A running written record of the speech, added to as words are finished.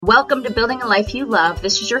Welcome to Building a Life You Love.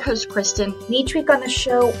 This is your host, Kristen. And each week on the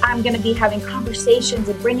show, I'm going to be having conversations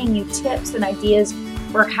and bringing you tips and ideas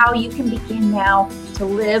for how you can begin now to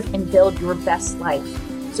live and build your best life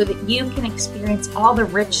so that you can experience all the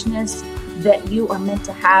richness that you are meant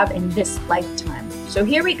to have in this lifetime. So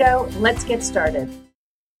here we go. Let's get started.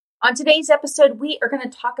 On today's episode, we are going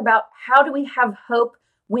to talk about how do we have hope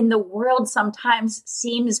when the world sometimes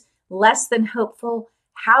seems less than hopeful.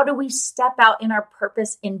 How do we step out in our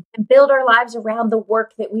purpose and build our lives around the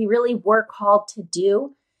work that we really were called to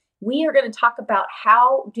do? We are going to talk about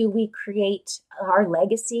how do we create our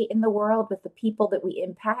legacy in the world with the people that we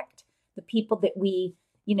impact, the people that we,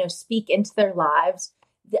 speak into their lives.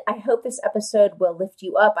 I hope this episode will lift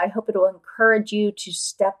you up. I hope it will encourage you to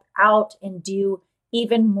step out and do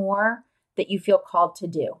even more that you feel called to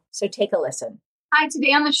do. So take a listen. Hi,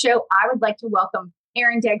 today on the show, I would like to welcome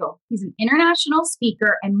Aaron Daigle. He's an international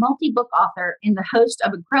speaker and multi-book author and the host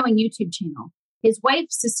of a growing YouTube channel. His wife,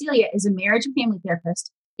 Cecilia, is a marriage and family therapist.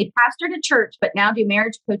 They pastored a church, but now do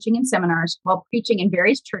marriage coaching and seminars while preaching in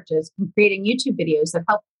various churches and creating YouTube videos that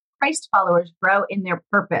help Christ followers grow in their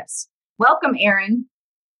purpose. Welcome, Aaron.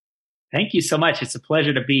 Thank you so much. It's a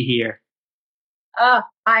pleasure to be here. I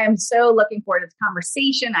am so looking forward to this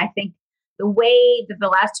conversation. I think the way that the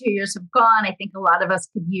last 2 years have gone, I think a lot of us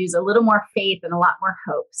could use a little more faith and a lot more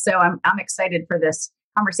hope. So I'm excited for this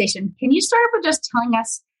conversation. Can you start with just telling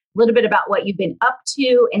us a little bit about what you've been up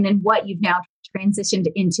to and then what you've now transitioned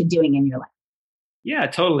into doing in your life? Yeah,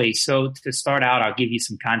 totally. So to start out, I'll give you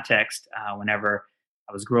some context. Whenever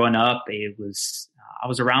I was growing up, I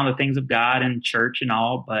was around the things of God and church and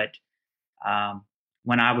all. But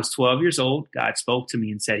when I was 12 years old, God spoke to me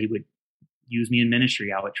and said He would use me in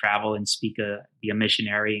ministry. I would travel and be a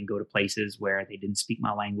missionary and go to places where they didn't speak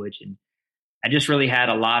my language. And I just really had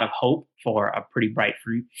a lot of hope for a pretty bright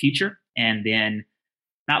future. And then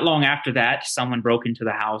not long after that, someone broke into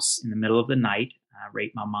the house in the middle of the night,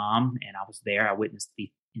 raped my mom, and I was there. I witnessed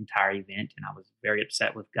the entire event, and I was very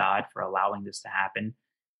upset with God for allowing this to happen.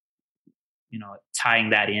 Tying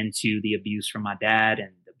that into the abuse from my dad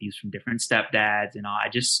and the abuse from different stepdads, I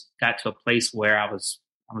just got to a place where I was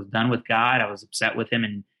done with God. I was upset with Him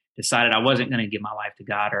and decided I wasn't going to give my life to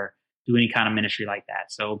God or do any kind of ministry like that.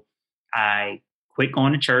 So I quit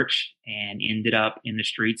going to church and ended up in the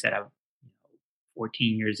streets at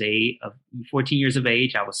 14 years of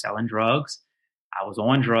age. I was selling drugs. I was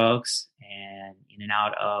on drugs and in and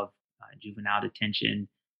out of juvenile detention,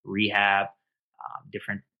 rehab,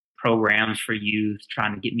 different programs for youth,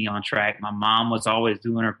 trying to get me on track. My mom was always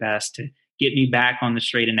doing her best to get me back on the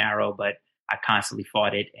straight and narrow, but I constantly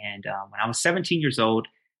fought it. And when I was 17 years old,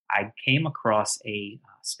 I came across a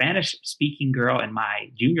Spanish-speaking girl in my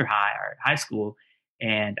junior high or high school.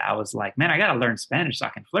 And I was like, man, I got to learn Spanish so I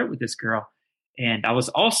can flirt with this girl. And I was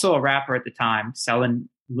also a rapper at the time, selling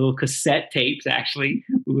little cassette tapes, actually.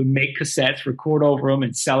 We would make cassettes, record over them,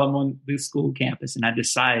 and sell them on the school campus. And I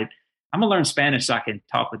decided I'm going to learn Spanish so I can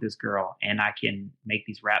talk with this girl and I can make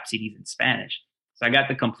these rap CDs in Spanish. So I got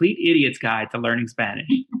the Complete Idiot's Guide to Learning Spanish.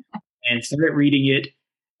 And started reading it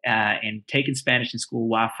and taking Spanish in school.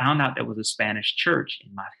 Well, I found out there was a Spanish church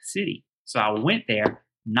in my city. So I went there,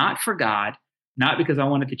 not for God, not because I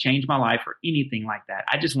wanted to change my life or anything like that.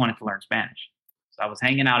 I just wanted to learn Spanish. So I was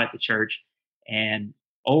hanging out at the church, and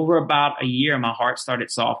over about a year, my heart started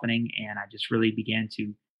softening, and I just really began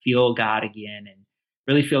to feel God again and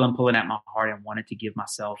really feel Him pulling at my heart and wanted to give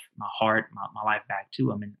myself, my heart, my life back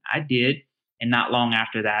to Him. And I did. And not long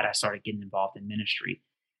after that, I started getting involved in ministry.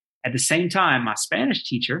 At the same time, my Spanish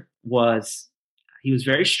teacher was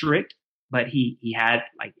very strict, but he had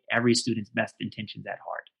like every student's best intentions at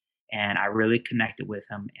heart. And I really connected with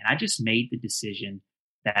him. And I just made the decision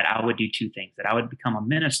that I would do two things, that I would become a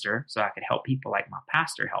minister so I could help people like my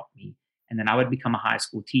pastor helped me. And then I would become a high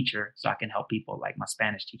school teacher so I can help people like my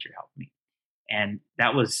Spanish teacher helped me. And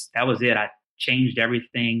that was it. I changed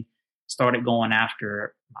everything, started going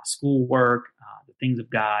after my schoolwork, the things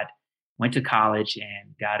of God. Went to college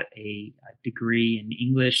and got a degree in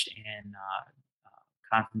English and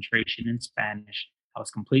concentration in Spanish. I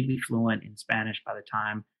was completely fluent in Spanish by the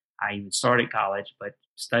time I even started college, but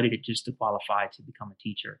studied it just to qualify to become a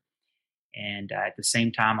teacher. And at the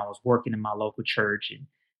same time, I was working in my local church and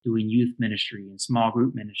doing youth ministry and small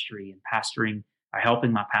group ministry and pastoring, or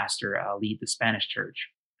helping my pastor lead the Spanish church.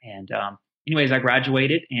 And anyways, I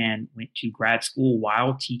graduated and went to grad school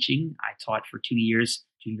while teaching. I taught for 2 years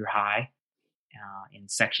junior high in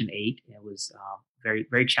Section 8. It was very,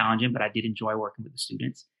 very challenging, but I did enjoy working with the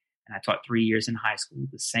students. And I taught 3 years in high school.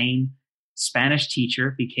 The same Spanish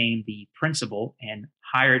teacher became the principal and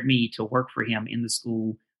hired me to work for him in the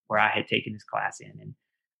school where I had taken his class in. And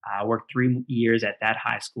I worked 3 years at that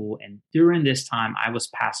high school. And during this time, I was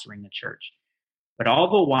pastoring a church. But all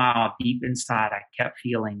the while, deep inside, I kept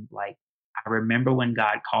feeling like I remember when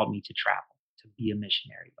God called me to travel, to be a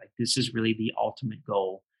missionary. Like, this is really the ultimate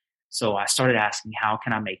goal. So I started asking, how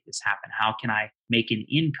can I make this happen? How can I make an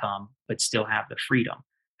income, but still have the freedom?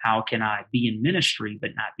 How can I be in ministry,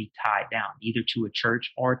 but not be tied down either to a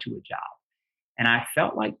church or to a job? And I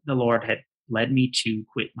felt like the Lord had led me to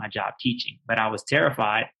quit my job teaching, but I was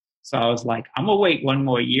terrified. So I was like, I'm going to wait one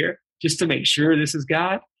more year just to make sure this is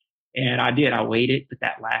God. And I did. I waited. But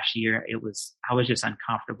that last year, I was just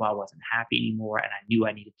uncomfortable. I wasn't happy anymore. And I knew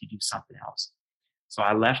I needed to do something else. So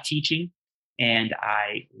I left teaching and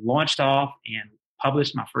I launched off and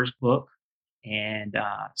published my first book and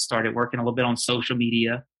started working a little bit on social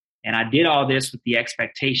media. And I did all this with the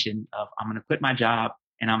expectation of I'm going to quit my job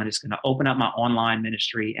and I'm just going to open up my online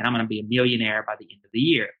ministry and I'm going to be a millionaire by the end of the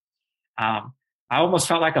year. I almost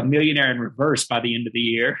felt like a millionaire in reverse by the end of the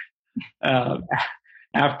year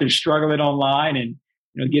after struggling online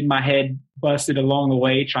and getting my head busted along the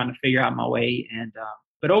way, trying to figure out my way. And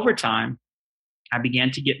but over time, I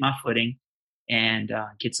began to get my footing and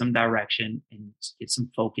get some direction and get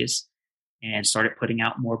some focus and started putting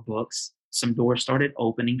out more books. Some doors started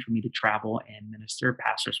opening for me to travel and minister.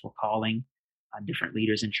 Pastors were calling. Different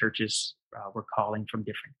leaders in churches were calling from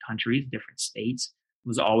different countries, different states. It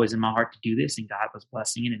was always in my heart to do this, and God was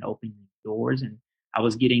blessing it and opening doors. And I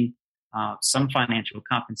was getting some financial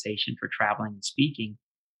compensation for traveling and speaking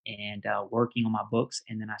and working on my books.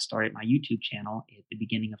 And then I started my YouTube channel at the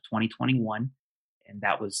beginning of 2021. And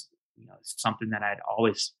that was something that I'd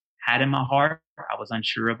always had in my heart. I was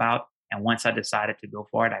unsure about. And once I decided to go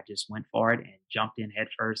for it, I just went for it and jumped in head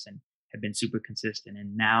first and have been super consistent.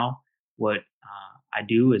 And now what I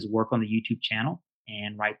do is work on the YouTube channel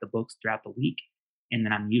and write the books throughout the week. And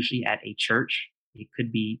then I'm usually at a church. It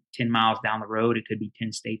could be 10 miles down the road. It could be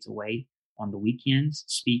 10 states away on the weekends,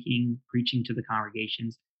 speaking, preaching to the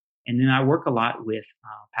congregations. And then I work a lot with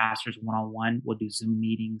pastors one-on-one. We'll do Zoom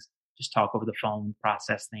meetings, just talk over the phone,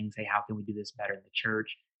 process things. Hey, how can we do this better in the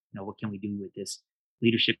church? What can we do with this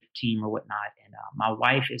leadership team or whatnot? And my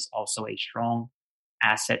wife is also a strong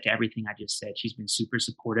asset to everything I just said. She's been super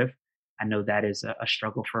supportive. I know that is a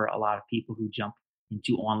struggle for a lot of people who jump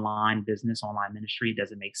into online business, online ministry. It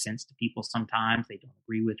doesn't make sense to people sometimes. They don't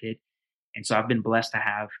agree with it. And so I've been blessed to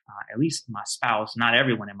have at least my spouse. Not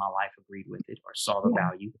everyone in my life agreed with it or saw the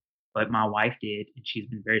value, but my wife did, and she's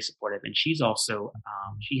been very supportive. And she's also,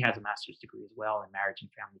 she has a master's degree as well in marriage and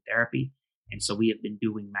family therapy. And so we have been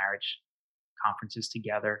doing marriage conferences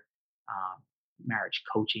together, marriage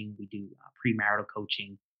coaching. We do premarital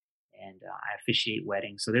coaching, and I officiate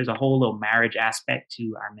weddings. So there's a whole little marriage aspect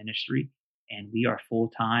to our ministry. And we are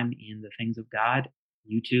full-time in the things of God,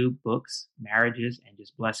 YouTube, books, marriages, and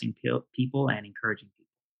just blessing people and encouraging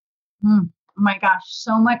people. Oh my gosh,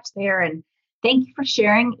 so much there. And thank you for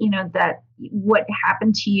sharing, that what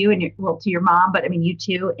happened to you and to your mom, but I mean, you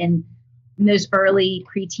too, in those early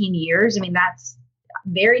preteen years. I mean, that's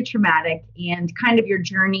very traumatic, and kind of your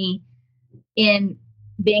journey in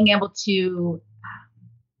being able to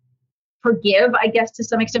forgive, I guess, to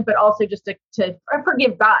some extent, but also just to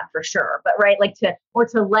forgive God for sure. But right, like to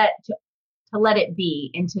let it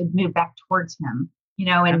be and to move back towards Him, and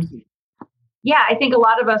Absolutely. Yeah, I think a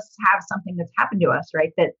lot of us have something that's happened to us,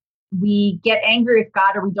 right? That we get angry with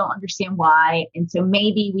God or we don't understand why, and so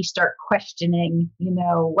maybe we start questioning,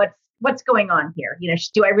 what's going on here?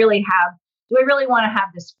 Do I really want to have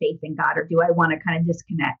this faith in God, or do I want to kind of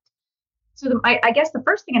disconnect? So I guess the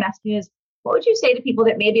first thing I'd ask you is, what would you say to people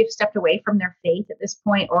that maybe have stepped away from their faith at this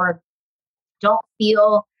point or don't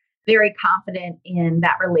feel very confident in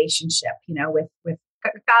that relationship, with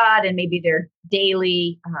God and maybe their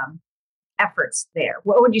daily efforts there?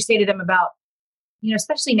 What would you say to them about,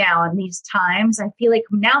 especially now in these times? I feel like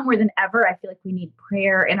now more than ever, I feel like we need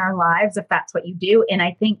prayer in our lives, if that's what you do. And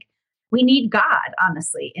I think we need God,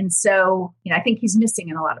 honestly. And so, I think He's missing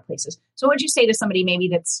in a lot of places. So what would you say to somebody maybe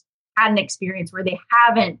that's had an experience where they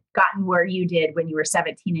haven't gotten where you did when you were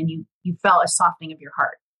 17 and you felt a softening of your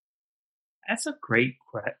heart? That's a great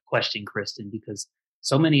question, Kristen, because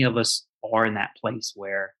so many of us are in that place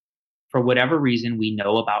where, for whatever reason, we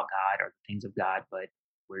know about God or the things of God, but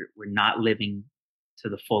we're not living to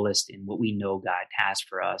the fullest in what we know God has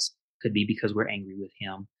for us. Could be because we're angry with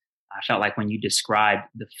Him. I felt like when you described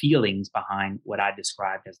the feelings behind what I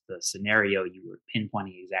described as the scenario, you were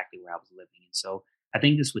pinpointing exactly where I was living. And so I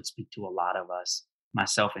think this would speak to a lot of us,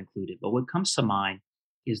 myself included. But what comes to mind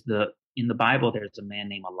is in the Bible, there's a man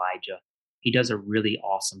named Elijah. He does a really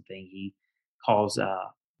awesome thing. He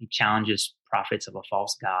challenges prophets of a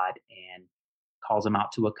false god, and calls him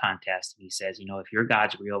out to a contest. And he says, if your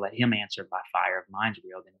God's real, let him answer by fire. If mine's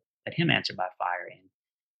real, then let him answer by fire. And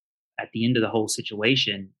at the end of the whole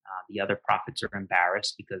situation, the other prophets are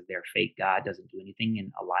embarrassed because their fake God doesn't do anything.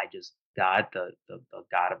 And Elijah's God, the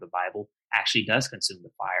God of the Bible, actually does consume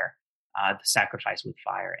the fire, the sacrifice with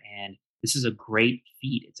fire. And this is a great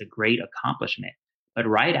feat. It's a great accomplishment. But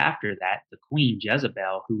right after that, the queen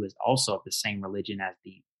Jezebel, who is also of the same religion as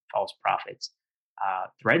the false prophets,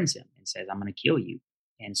 threatens him and says, I'm going to kill you.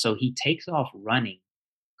 And so he takes off running,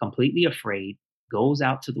 completely afraid, goes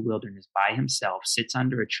out to the wilderness by himself, sits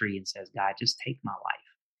under a tree and says, God, just take my life.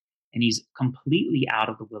 And he's completely out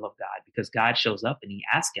of the will of God because God shows up and he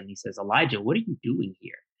asks him, he says, Elijah, what are you doing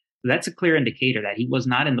here? So that's a clear indicator that he was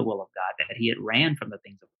not in the will of God, that he had ran from the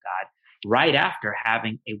things of God right after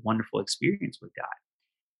having a wonderful experience with God.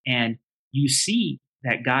 And you see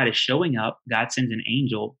that God is showing up. God sends an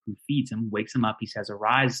angel who feeds him, wakes him up. He says,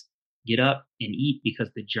 arise, get up and eat because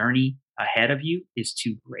the journey ahead of you is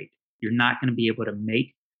too great. You're not going to be able to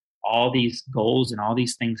make all these goals and all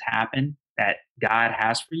these things happen that God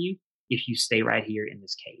has for you if you stay right here in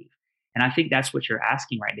this cave. And I think that's what you're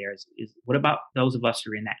asking right there is what about those of us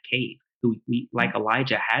who are in that cave, who we, like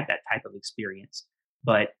Elijah, had that type of experience,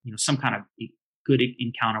 but some kind of good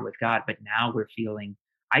encounter with God, but now we're feeling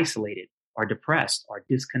isolated or depressed or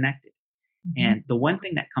disconnected. Mm-hmm. And the one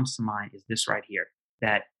thing that comes to mind is this right here,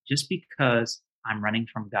 that just because I'm running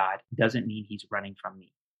from God doesn't mean he's running from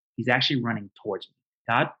me. He's actually running towards me.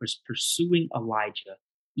 God was pursuing Elijah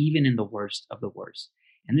even in the worst of the worst.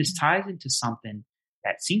 And this ties into something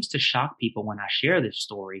that seems to shock people when I share this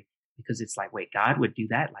story, because it's like, wait, God would do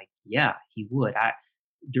that? Like, yeah, he would.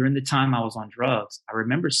 During the time I was on drugs, I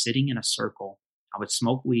remember sitting in a circle. I would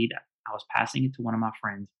smoke weed. I was passing it to one of my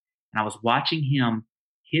friends, and I was watching him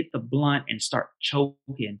hit the blunt and start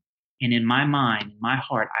choking. And in my mind, in my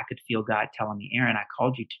heart, I could feel God telling me, Aaron, I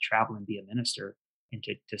called you to travel and be a minister and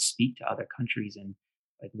to speak to other countries. And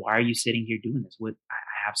like, why are you sitting here doing this? I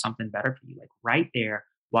have something better for you. Like right there,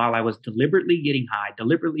 while I was deliberately getting high,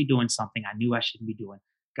 deliberately doing something I knew I shouldn't be doing,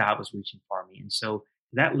 God was reaching for me. And so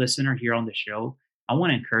that listener here on the show, I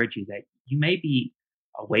want to encourage you that you may be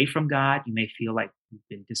away from God. You may feel like you've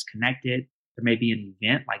been disconnected. There may be an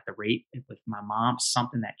event like the rape with my mom,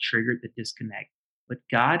 something that triggered the disconnect. But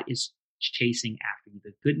God is chasing after you.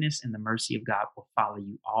 The goodness and the mercy of God will follow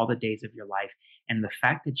you all the days of your life. And the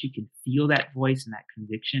fact that you can feel that voice and that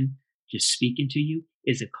conviction just speaking to you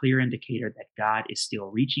is a clear indicator that God is still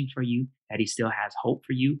reaching for you, that he still has hope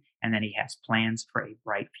for you, and that he has plans for a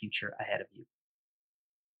bright future ahead of you.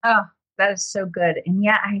 Oh, that is so good. And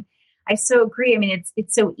yeah, I so agree. I mean,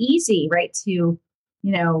 it's so easy, right, to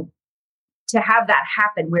have that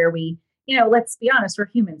happen where we, let's be honest, we're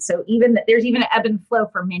humans. So there's even an ebb and flow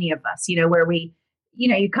for many of us, where we,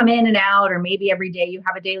 you come in and out, or maybe every day you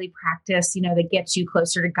have a daily practice, that gets you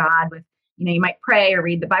closer to God with, you might pray or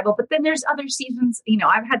read the Bible, but then there's other seasons,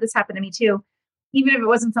 I've had this happen to me too. Even if it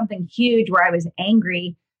wasn't something huge where I was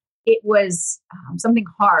angry, it was something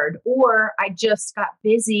hard, or I just got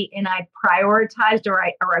busy and I prioritized, or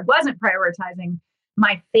I wasn't prioritizing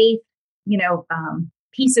my faith,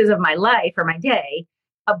 pieces of my life or my day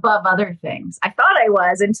above other things. I thought I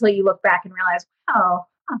was, until you look back and realize, oh,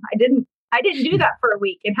 I didn't do that for a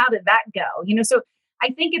week. And how did that go? So I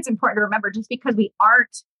think it's important to remember, just because we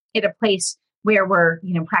aren't at a place where we're,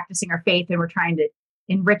 practicing our faith and we're trying to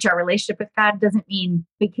enrich our relationship with God, doesn't mean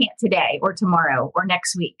we can't today or tomorrow or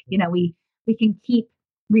next week. We can keep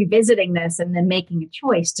revisiting this and then making a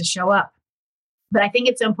choice to show up. But I think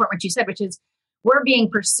it's so important what you said, which is we're being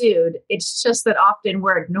pursued. It's just that often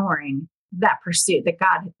we're ignoring that pursuit that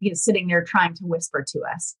God is sitting there trying to whisper to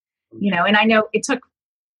us. And I know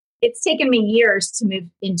it's taken me years to move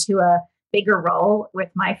into a bigger role with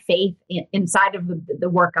my faith inside of the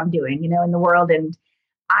work I'm doing, in the world. And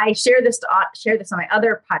I share this on my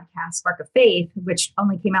other podcast, Spark of Faith, which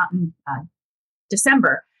only came out in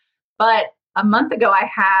December. But a month ago, I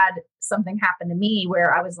had something happen to me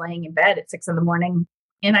where I was laying in bed at 6 a.m.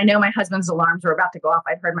 And I know my husband's alarms were about to go off.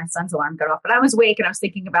 I'd heard my son's alarm go off, but I was awake and I was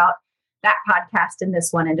thinking about that podcast and this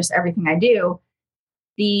one and just everything I do.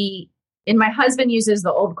 And my husband uses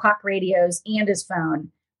the old clock radios and his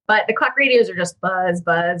phone, but the clock radios are just buzz,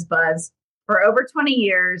 buzz, buzz. For over 20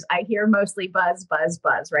 years, I hear mostly buzz, buzz,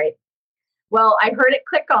 buzz, right? Well, I heard it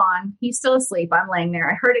click on. He's still asleep. I'm laying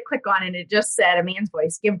there. I heard it click on and it just said, a man's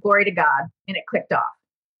voice, give glory to God. And it clicked off.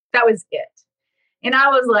 That was it. And I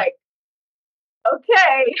was like,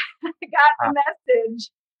 okay, I got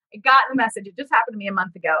the message. It just happened to me a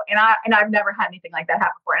month ago. And I've never had anything like that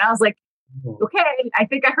happen before. And I was like, okay, I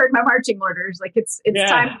think I heard my marching orders. Like it's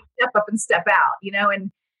time to step up and step out,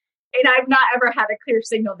 and And I've not ever had a clear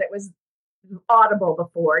signal that was audible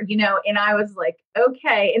before, and I was like,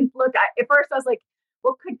 okay. And look, at first I was like,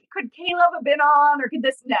 well, could Caleb have been on, or could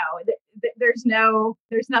this? No, there's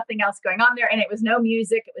nothing else going on there. And it was no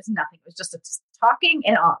music. It was nothing. It was just a talking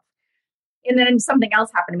and off. And then something else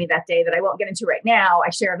happened to me that day that I won't get into right now. I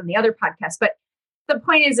shared on the other podcast, but the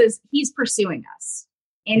point is he's pursuing us,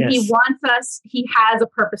 and yes, he wants us. He has a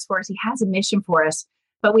purpose for us. He has a mission for us,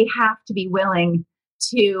 but we have to be willing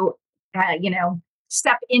to,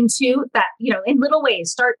 step into that, in little ways,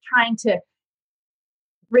 start trying to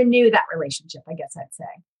renew that relationship, I guess I'd say,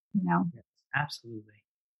 Yes, absolutely.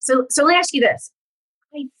 So let me ask you this.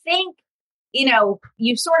 I think,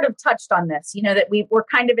 you sort of touched on this, that we're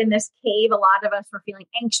kind of in this cave. A lot of us were feeling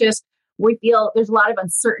anxious. We feel there's a lot of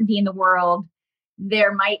uncertainty in the world.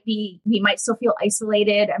 We might still feel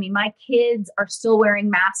isolated. I mean, my kids are still wearing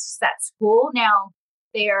masks at school. Now,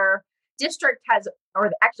 their district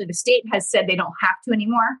the state has said they don't have to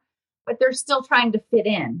anymore, but they're still trying to fit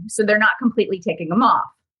in. So they're not completely taking them off.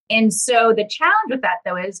 And so the challenge with that,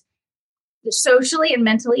 though, is that socially and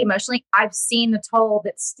mentally, emotionally, I've seen the toll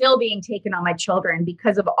that's still being taken on my children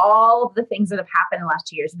because of all of the things that have happened in the last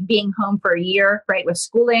 2 years, being home for a year, right, with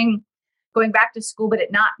schooling, going back to school, but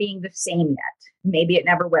it not being the same yet. Maybe it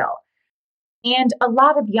never will. And a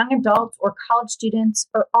lot of young adults or college students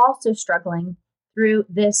are also struggling through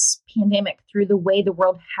this pandemic, through the way the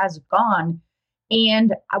world has gone.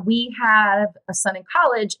 And we have a son in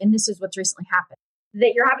college, and this is what's recently happened,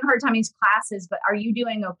 that you're having a hard time in these classes, but are you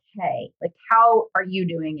doing okay? Like, how are you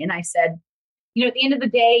doing? And I said, at the end of the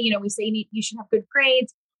day, we say you should have good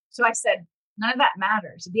grades. So I said, none of that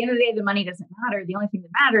matters. At the end of the day, the money doesn't matter. The only thing that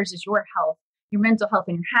matters is your health, your mental health,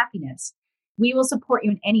 and your happiness. We will support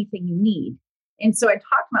you in anything you need. And so I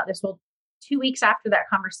talked about this. Well, 2 weeks after that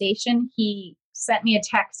conversation, he sent me a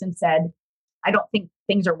text and said, I don't think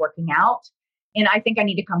things are working out, and I think I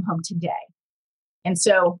need to come home today. And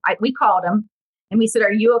so we called him and we said,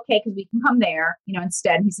 are you okay? Because we can come there,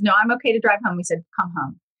 instead. He said, no, I'm okay to drive home. We said, come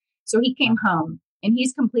home. So he came home, and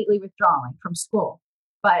he's completely withdrawing from school.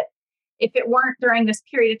 But if it weren't during this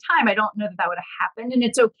period of time, I don't know that would have happened. And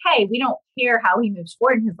it's okay. We don't care how he moves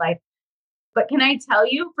forward in his life. But can I tell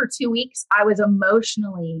you, for 2 weeks, I was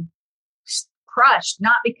emotionally crushed,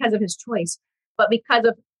 not because of his choice, but because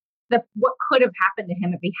of what could have happened to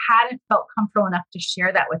him if he hadn't felt comfortable enough to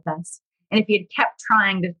share that with us. And if he had kept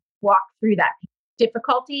trying to walk through that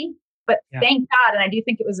difficulty. But Thank God, and I do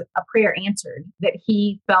think it was a prayer answered, that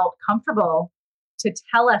he felt comfortable to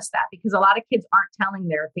tell us that, because a lot of kids aren't telling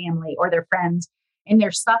their family or their friends, and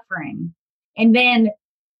they're suffering. And then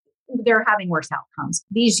they're having worse outcomes.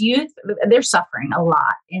 These youth, they're suffering a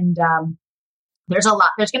lot. And there's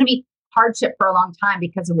going to be hardship for a long time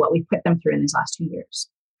because of what we've put them through in these last 2 years.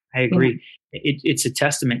 I agree. It's a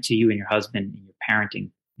testament to you and your husband and your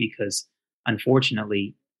parenting, because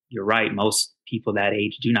unfortunately, you're right. Most people that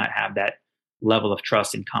age do not have that level of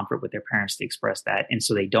trust and comfort with their parents to express that. And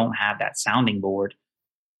so they don't have that sounding board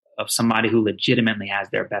of somebody who legitimately has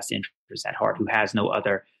their best interests at heart, who has no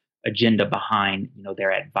other agenda behind,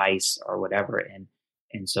 their advice or whatever.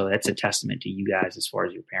 And so that's a testament to you guys as far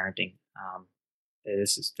as your parenting.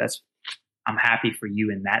 I'm happy for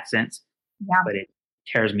you in that sense, but it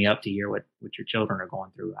tears me up to hear what your children are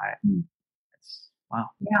going through. That's wow.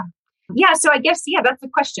 Yeah. So I guess, that's the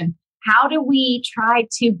question. How do we try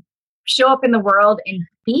to show up in the world and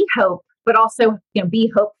be hope, but also,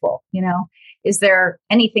 be hopeful? Is there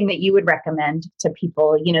anything that you would recommend to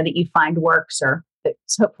people, that you find works or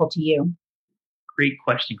that's hopeful to you? Great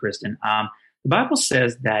question, Kristen. The Bible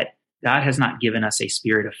says that God has not given us a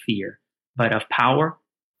spirit of fear, but of power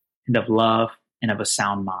and of love and of a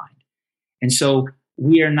sound mind. And so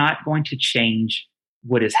we are not going to change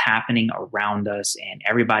what is happening around us and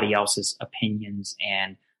everybody else's opinions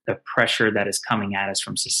and the pressure that is coming at us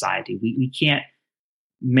from society. We can't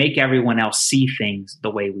make everyone else see things the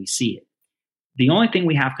way we see it. The only thing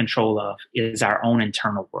we have control of is our own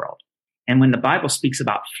internal world. And when the Bible speaks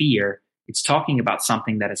about fear, it's talking about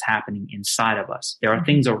something that is happening inside of us. There are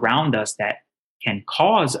things around us that can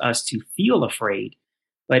cause us to feel afraid,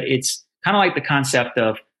 but it's kind of like the concept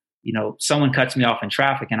of, someone cuts me off in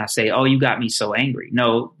traffic and I say, oh, you got me so angry.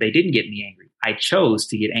 No, they didn't get me angry. I chose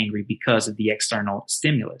to get angry because of the external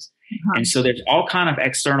stimulus. And so there's all kind of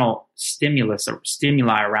external stimulus or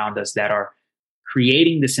stimuli around us that are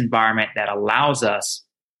creating this environment that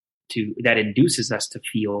that induces us to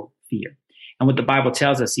feel fear. And what the Bible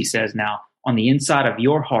tells us, he says, now on the inside of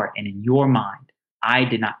your heart and in your mind, I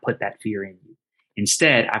did not put that fear in you.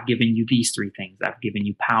 Instead, I've given you these three things. I've given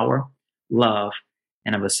you power, love,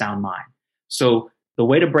 and of a sound mind. So the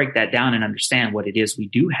way to break that down and understand what it is we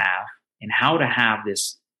do have and how to have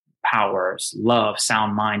this power, love,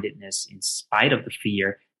 sound-mindedness in spite of the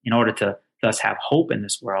fear in order to thus have hope in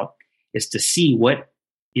this world is to see what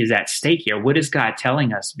is at stake here. What is God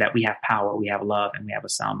telling us? That we have power, we have love, and we have a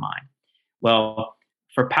sound mind. Well,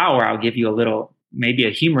 for power, I'll give you a little, maybe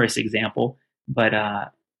a humorous example, but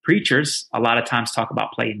preachers a lot of times talk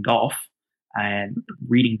about playing golf and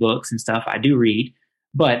reading books and stuff. I do read,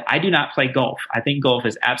 but I do not play golf. I think golf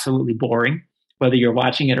is absolutely boring, whether you're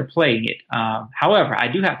watching it or playing it. However, I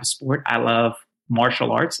do have a sport. I love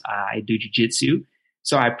martial arts. I do jiu-jitsu.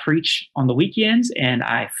 So I preach on the weekends and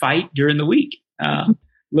I fight during the week.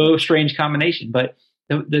 Little strange combination. But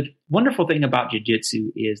the wonderful thing about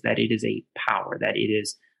jiu-jitsu is that it is a power, that it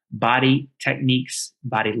is body techniques,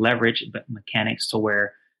 body leverage, but mechanics to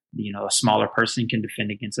where, a smaller person can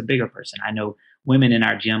defend against a bigger person. I know women in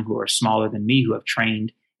our gym who are smaller than me who have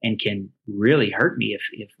trained and can really hurt me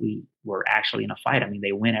if we were actually in a fight. I mean,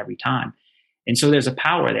 they win every time. And so there's a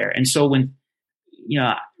power there. And so when,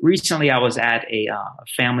 recently I was at a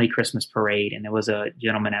family Christmas parade, and there was a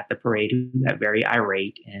gentleman at the parade who got very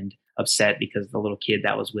irate and upset because the little kid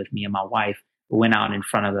that was with me and my wife went out in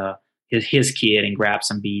front of his kid and grabbed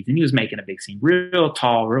some beads, and he was making a big scene. Real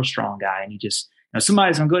tall, real strong guy. And he just,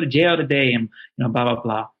 somebody's going to go to jail today and, blah, blah,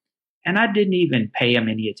 blah. And I didn't even pay him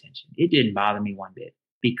any attention. It didn't bother me one bit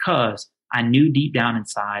because I knew deep down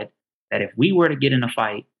inside that if we were to get in a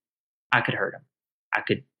fight, I could hurt him. I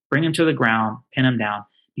could bring him to the ground, pin him down,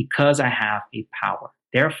 because I have a power.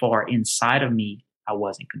 Therefore, inside of me, I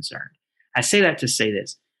wasn't concerned. I say that to say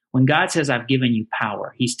this. When God says, I've given you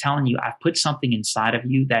power, he's telling you, I've put something inside of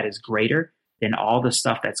you that is greater than all the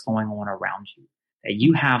stuff that's going on around you. That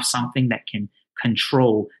you have something that can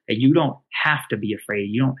control, that you don't have to be afraid.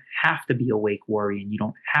 You don't have to be awake worrying. You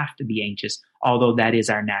don't have to be anxious, although that is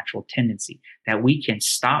our natural tendency. That we can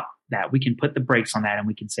stop that. We can put the brakes on that and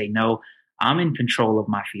we can say, no, I'm in control of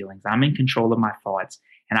my feelings. I'm in control of my thoughts,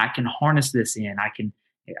 and I can harness this in. I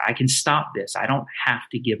can stop this. I don't have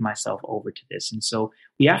to give myself over to this. And so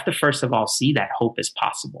we have to, first of all, see that hope is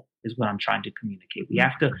possible, is what I'm trying to communicate. We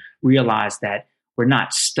have to realize that we're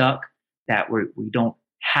not stuck, that we don't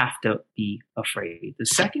have to be afraid. The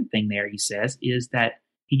second thing there, he says, is that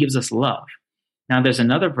he gives us love. Now, there's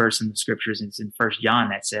another verse in the scriptures, it's in 1 John,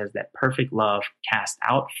 that says that perfect love casts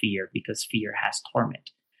out fear because fear has torment.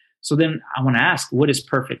 So then I want to ask, what is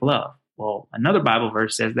perfect love? Well, another Bible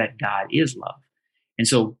verse says that God is love. And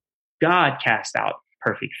so God casts out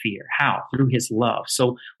perfect fear. How? Through his love.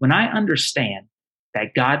 So when I understand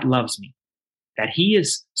that God loves me, that he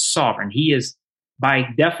is sovereign, he is, by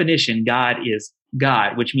definition, God is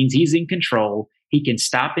God, which means he's in control. He can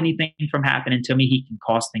stop anything from happening to me. He can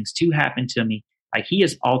cause things to happen to me. Like, he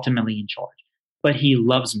is ultimately in charge, but he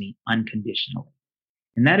loves me unconditionally.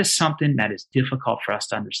 And that is something that is difficult for us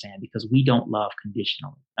to understand because we don't love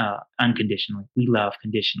unconditionally. We love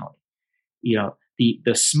conditionally.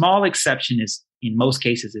 The small exception is, in most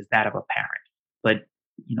cases, is that of a parent. But,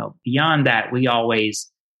 beyond that, we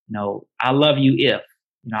always, I love you if,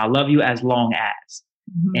 I love you as long as.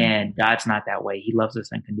 Mm-hmm. And God's not that way. He loves us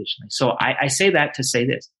unconditionally. So I say that to say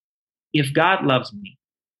this. If God loves me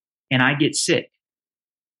and I get sick,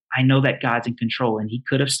 I know that God's in control, and he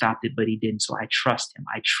could have stopped it, but he didn't. So I trust him.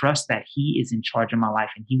 I trust that he is in charge of my life,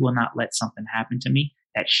 and he will not let something happen to me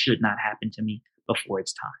that should not happen to me before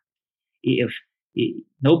it's time.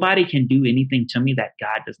 Nobody can do anything to me that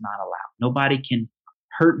God does not allow. Nobody can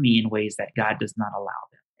hurt me in ways that God does not allow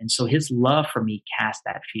them. And so his love for me casts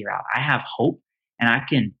that fear out. I have hope, and I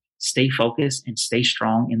can stay focused and stay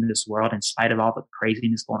strong in this world in spite of all the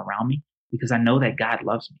craziness going around me, because I know that God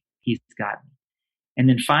loves me. He's got me. And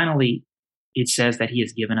then finally, it says that he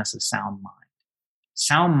has given us a sound mind.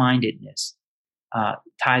 Sound-mindedness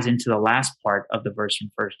ties into the last part of the verse from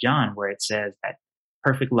 1 John, where it says that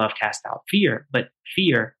perfect love casts out fear, but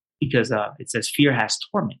fear, because it says fear has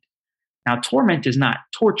torment. Now, torment is not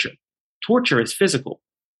torture. Torture is physical.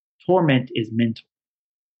 Torment is mental.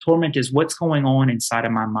 Torment is what's going on inside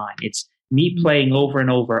of my mind. It's me playing over and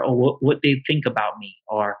over, what they think about me,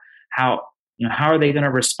 or how are they going to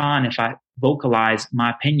respond if I vocalize my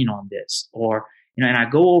opinion on this? Or, and I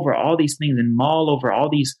go over all these things and mull over all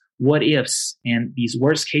these what ifs and these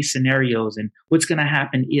worst case scenarios and what's going to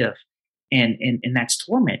happen if, and that's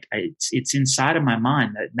torment. It's inside of my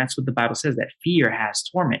mind. That's what the Bible says, that fear has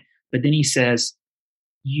torment. But then he says,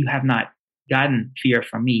 you have not gotten fear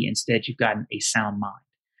from me. Instead, you've gotten a sound mind.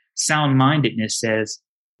 Sound-mindedness says,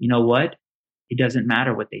 you know what? It doesn't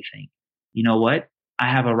matter what they think. You know what? I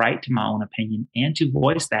have a right to my own opinion and to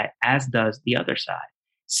voice that, as does the other side.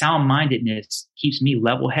 Sound-mindedness keeps me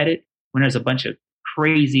level-headed when there's a bunch of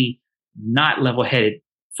crazy, not level-headed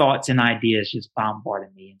thoughts and ideas just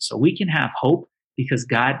bombarding me. And so we can have hope because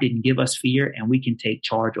God didn't give us fear, and we can take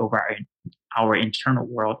charge over our internal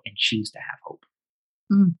world and choose to have hope.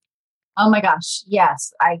 Mm. Oh my gosh.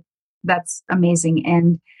 Yes. That's amazing.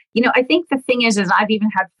 And, I think the thing is I've even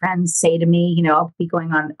had friends say to me, I'll be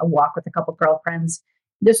going on a walk with a couple girlfriends.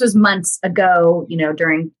 This was months ago,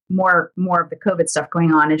 during more of the COVID stuff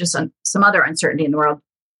going on and just some other uncertainty in the world.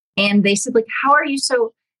 And they said, like, how do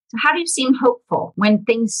you seem hopeful when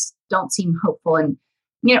things don't seem hopeful? And,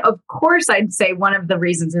 of course, I'd say one of the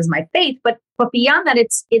reasons is my faith, but beyond that,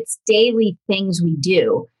 it's daily things we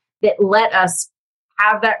do that let us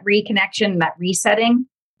have that reconnection, that resetting,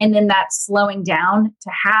 and then that slowing down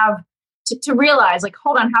to realize, like,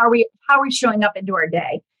 hold on, how are we showing up into our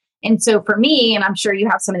day? And so for me, and I'm sure you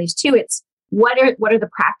have some of these too, it's what are the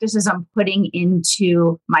practices I'm putting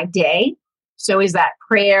into my day? So is that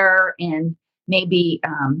prayer and maybe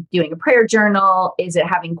doing a prayer journal? Is it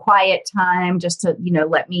having quiet time just to,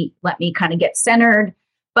 let me kind of get centered?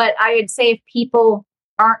 But I would say if people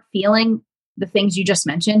aren't feeling the things you just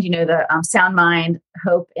mentioned, the sound mind,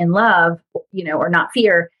 hope, and love, or not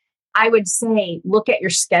fear, I would say, look at your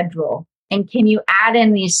schedule and can you add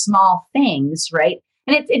in these small things, right?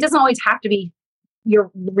 And it doesn't always have to be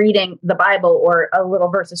you're reading the Bible or a little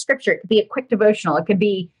verse of scripture. It could be a quick devotional. It could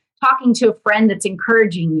be talking to a friend that's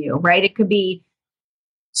encouraging you, right? It could be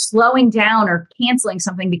slowing down or canceling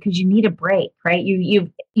something because you need a break, right?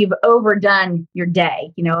 You've overdone your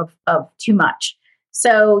day, of too much.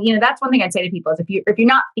 So, that's one thing I'd say to people is if you're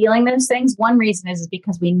not feeling those things, one reason is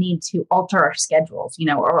because we need to alter our schedules,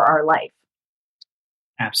 or our life.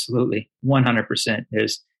 Absolutely. 100%.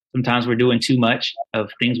 Sometimes we're doing too much of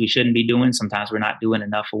things we shouldn't be doing. Sometimes we're not doing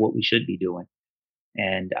enough of what we should be doing.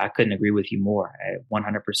 And I couldn't agree with you more.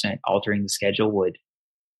 100% altering the schedule would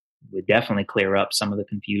definitely clear up some of the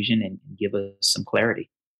confusion and give us some clarity.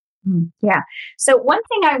 Yeah. So one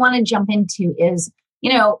thing I want to jump into is,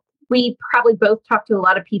 we probably both talk to a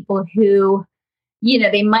lot of people who,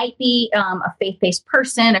 they might be a faith-based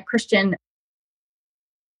person, a Christian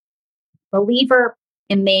believer,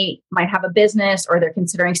 and they might have a business or they're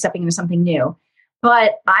considering stepping into something new.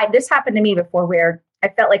 But this happened to me before where I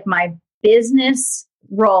felt like my business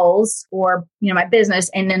roles or, my business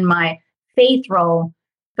and then my faith role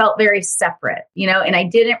felt very separate, and I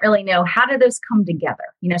didn't really know how did those come together,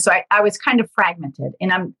 so I was kind of fragmented.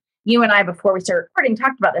 And you and I, before we started recording,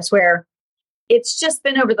 talked about this, where it's just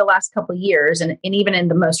been over the last couple of years and even in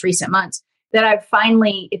the most recent months that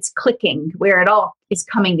it's clicking where it all is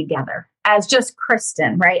coming together as just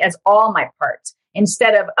Kristen, right? As all my parts,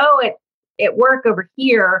 instead of, at work over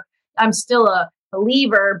here, I'm still a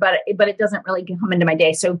believer, but it doesn't really come into my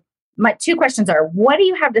day. So my two questions are, what do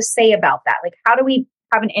you have to say about that? Like, how do we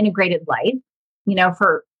have an integrated life,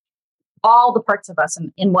 for all the parts of us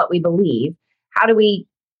and in what we believe? How do we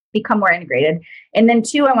become more integrated? And then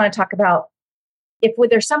two, I want to talk about if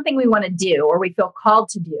there's something we want to do or we feel called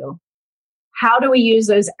to do, how do we use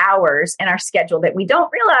those hours in our schedule that we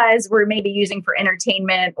don't realize we're maybe using for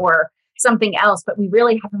entertainment or something else, but we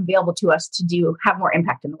really have them available to us to have more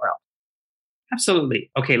impact in the world?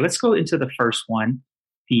 Absolutely. Okay, let's go into the first one,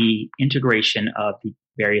 the integration of the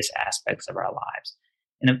various aspects of our lives.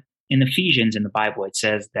 In Ephesians in the Bible, it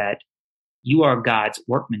says that you are God's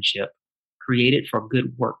workmanship, created for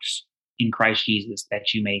good works in Christ Jesus,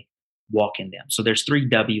 that you may walk in them. So there's 3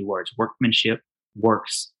 W words: workmanship,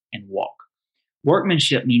 works, and walk.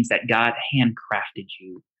 Workmanship means that God handcrafted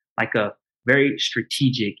you like a very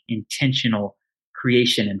strategic, intentional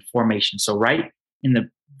creation and formation. So right in the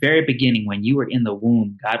very beginning, when you were in the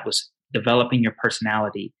womb, God was developing your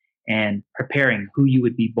personality and preparing who you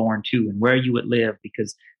would be born to and where you would live,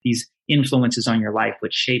 because these influences on your life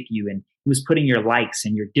would shape you. And he was putting your likes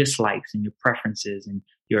and your dislikes and your preferences and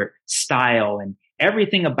your style and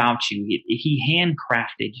everything about you. He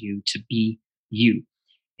handcrafted you to be you.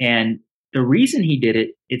 And the reason he did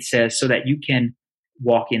it, it says, so that you can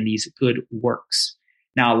walk in these good works.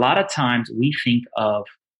 Now, a lot of times we think of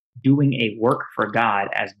doing a work for God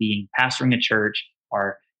as being pastoring a church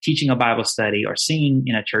or teaching a Bible study or singing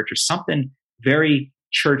in a church or something very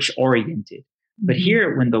church oriented. But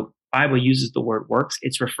here, when the Bible uses the word works,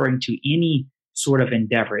 it's referring to any sort of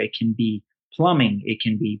endeavor. It can be plumbing, it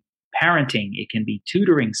can be parenting, it can be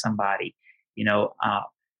tutoring somebody.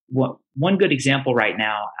 One good example right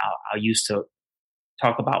now I'll use to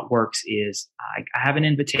talk about works is I have an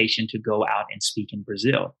invitation to go out and speak in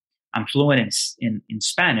Brazil. I'm fluent in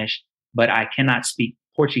Spanish, but I cannot speak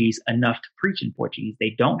Portuguese enough to preach in Portuguese.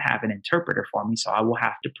 They don't have an interpreter for me, so I will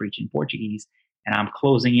have to preach in Portuguese. And I'm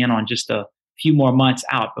closing in on just a few more months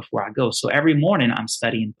out before I go. So every morning I'm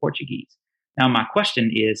studying Portuguese. Now, my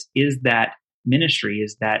question is that ministry?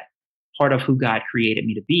 Is that part of who God created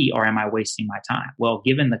me to be, or am I wasting my time? Well,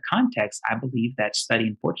 given the context, I believe that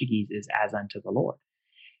studying Portuguese is as unto the Lord,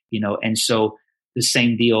 and so the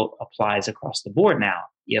same deal applies across the board now.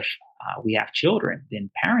 If we have children,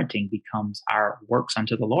 then parenting becomes our works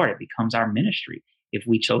unto the Lord. It becomes our ministry. If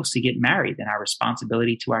we chose to get married, then our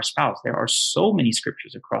responsibility to our spouse. There are so many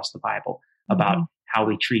scriptures across the Bible about how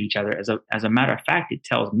we treat each other. As a matter of fact, it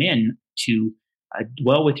tells men to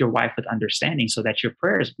dwell with your wife with understanding so that your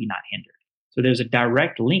prayers be not hindered. So there's a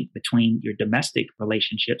direct link between your domestic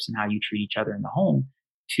relationships and how you treat each other in the home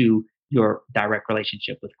to your direct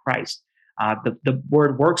relationship with Christ. The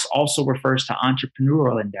word works also refers to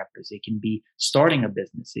entrepreneurial endeavors. It can be starting a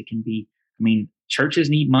business. It can be, churches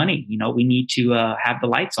need money. We need to have the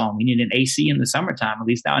lights on. We need an AC in the summertime, at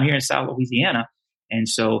least down here in South Louisiana. And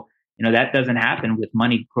so, that doesn't happen with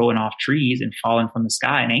money growing off trees and falling from the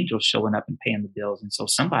sky and angels showing up and paying the bills. And so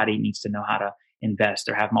somebody needs to know how to invest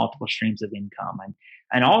or have multiple streams of income.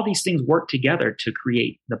 And all these things work together to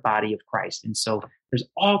create the body of Christ. And so there's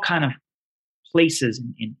all kind of places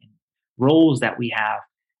and roles that we have.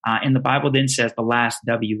 And the Bible then says the last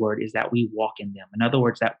W word is that we walk in them. In other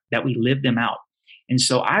words, that we live them out. And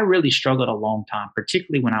so I really struggled a long time,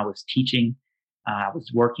 particularly when I was teaching. I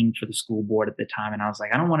was working for the school board at the time, and I was like,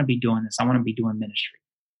 I don't want to be doing this. I want to be doing ministry.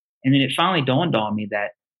 And then it finally dawned on me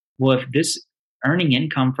that, well, if this earning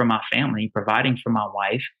income for my family, providing for my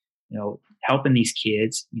wife, helping these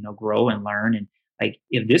kids, grow and learn, and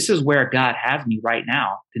if this is where God has me right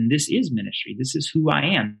now, then this is ministry. This is who I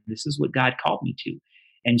am. This is what God called me to.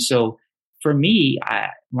 And so for me,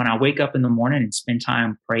 when I wake up in the morning and spend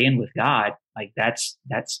time praying with God, that's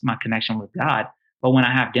my connection with God. But when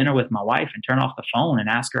I have dinner with my wife and turn off the phone and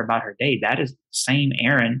ask her about her day, that is the same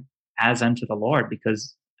Aaron as unto the Lord,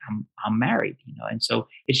 because I'm married, and so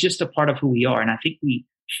it's just a part of who we are. And I think we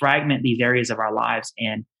fragment these areas of our lives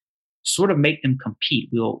and sort of make them compete.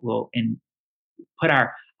 We'll put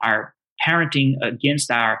our parenting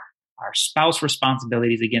against our spouse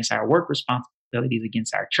responsibilities, against our work responsibilities,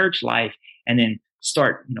 against our church life, and then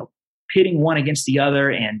start, pitting one against the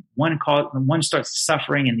other, and one starts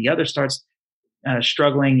suffering and the other starts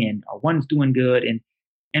struggling, and one's doing good.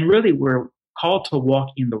 And really we're called to walk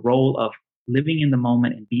in the role of living in the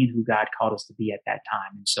moment and being who God called us to be at that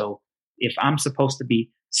time. And so if I'm supposed to be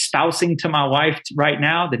spousing to my wife right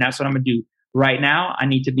now, then that's what I'm going to do. Right now, I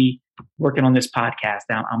need to be working on this podcast.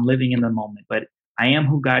 I'm living in the moment, but I am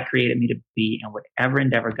who God created me to be, and whatever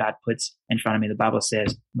endeavor God puts in front of me, the Bible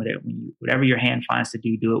says, whatever your hand finds to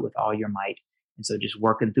do, do it with all your might. And so just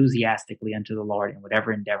work enthusiastically unto the Lord in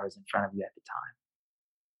whatever endeavor is in front of you at the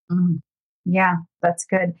time. Yeah, that's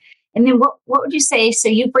good. And then what would you say? So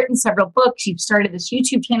you've written several books, you've started this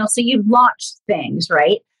YouTube channel, so you've launched things,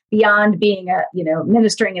 right? Beyond being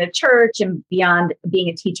ministering in a church and beyond being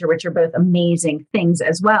a teacher, which are both amazing things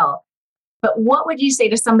as well. But what would you say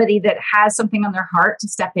to somebody that has something on their heart to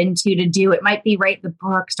step into, to do? It might be write the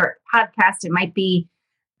book, start the podcast. It might be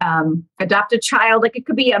adopt a child. It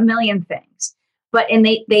could be a million things. And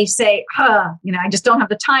they say, I just don't have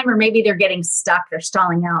the time, or maybe they're getting stuck, they're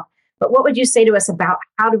stalling out. But what would you say to us about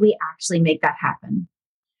how do we actually make that happen?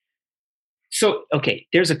 So, okay,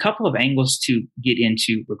 there's a couple of angles to get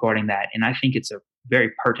into regarding that. And I think it's a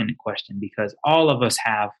very pertinent question, because all of us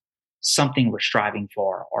have something we're striving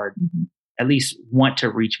for, or at least want to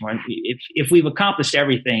reach more. If we've accomplished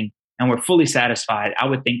everything and we're fully satisfied, I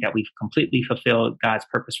would think that we've completely fulfilled God's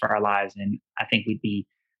purpose for our lives. And I think we'd be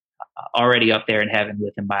already up there in heaven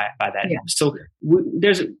with him by that. Yeah. So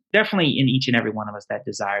there's definitely in each and every one of us that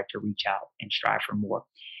desire to reach out and strive for more.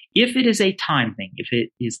 If it is a time thing, if it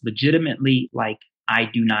is legitimately like, I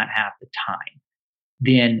do not have the time,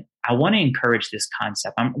 then I want to encourage this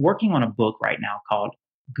concept. I'm working on a book right now called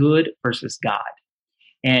Good versus God.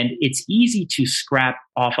 And it's easy to scrap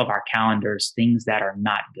off of our calendars things that are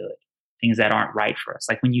not good, things that aren't right for us.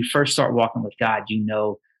 Like when you first start walking with God,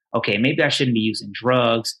 okay, maybe I shouldn't be using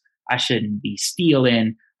drugs. I shouldn't be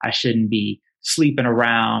stealing. I shouldn't be sleeping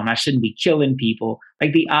around. I shouldn't be killing people.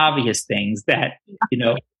 Like the obvious things that,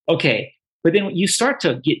 okay. But then you start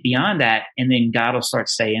to get beyond that, and then God will start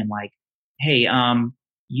saying like, hey,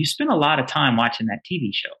 you spend a lot of time watching that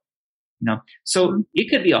TV show. So it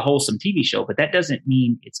could be a wholesome TV show, but that doesn't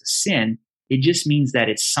mean it's a sin. It just means that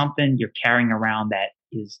it's something you're carrying around that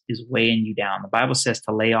is weighing you down. The Bible says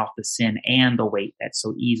to lay off the sin and the weight that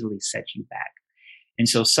so easily sets you back. And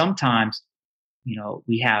so sometimes,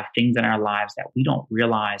 we have things in our lives that we don't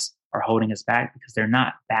realize are holding us back, because they're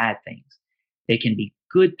not bad things. They can be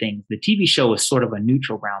good things. The TV show is sort of a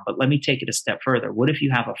neutral ground, but let me take it a step further. What if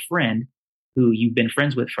you have a friend who you've been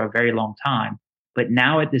friends with for a very long time, but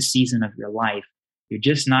now at this season of your life, you're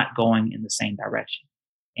just not going in the same direction?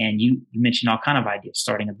 And you mentioned all kind of ideas,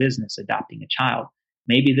 starting a business, adopting a child.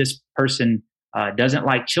 Maybe this person doesn't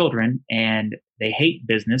like children and they hate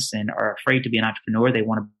business and are afraid to be an entrepreneur. They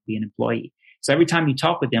want to be an employee. So every time you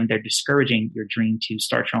talk with them, they're discouraging your dream to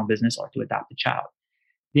start your own business or to adopt a child.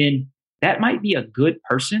 Then that might be a good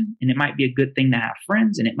person, and it might be a good thing to have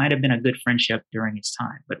friends, and it might have been a good friendship during its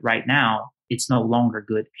time. But right now, it's no longer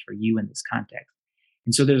good for you in this context.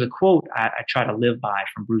 And so there's a quote I try to live by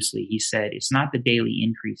from Bruce Lee. He said, "It's not the daily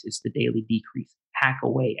increase, it's the daily decrease. Hack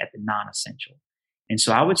away at the non-essential." And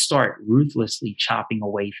so I would start ruthlessly chopping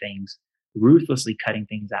away things, ruthlessly cutting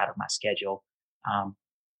things out of my schedule.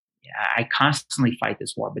 I constantly fight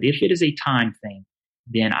this war. But if it is a time thing,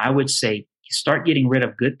 then I would say start getting rid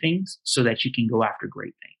of good things so that you can go after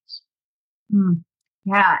great things.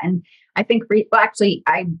 Yeah. And I think,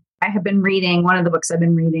 I have been reading, one of the books I've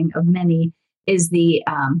been reading of many is the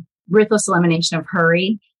Ruthless Elimination of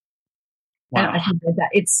Hurry. Wow. I don't know if you've read that.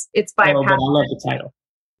 It's by a pastor. I love the title.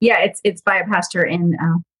 Yeah, it's by a pastor in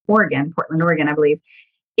Oregon, Portland, Oregon, I believe.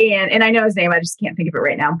 And I know his name, I just can't think of it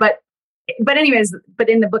right now. But anyways,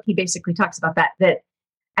 in the book, he basically talks about that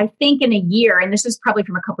I think in a year, and this is probably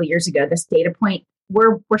from a couple of years ago, this data point,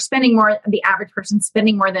 we're spending more, the average person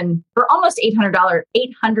spending more than, for almost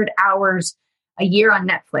 $800 hours a year on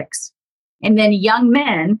Netflix. And then young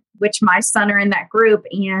men, which my son are in that group.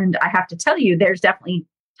 And I have to tell you, there's definitely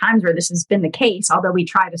times where this has been the case, although we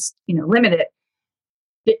try to, limit it.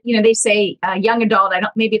 But, they say young adult,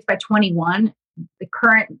 maybe it's by 21, the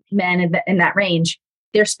current men in that range,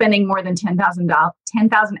 they're spending more than 10,000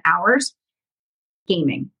 hours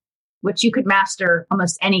gaming, which you could master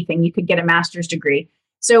almost anything. You could get a master's degree.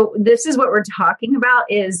 So this is what we're talking about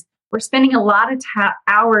is we're spending a lot of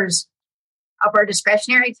hours of our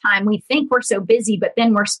discretionary time. We think we're so busy, but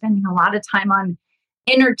then we're spending a lot of time on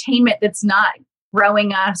entertainment that's not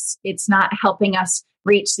growing us. It's not helping us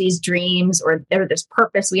reach these dreams or this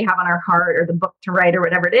purpose we have on our heart or the book to write or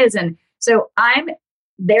whatever it is. And so I'm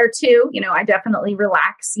there too. I definitely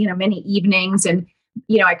relax, many evenings. And,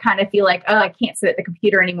 I kind of feel like, I can't sit at the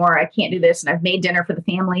computer anymore. I can't do this. And I've made dinner for the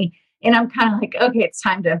family. And I'm kind of like, okay, it's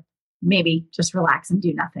time to maybe just relax and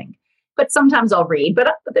do nothing. But sometimes I'll read.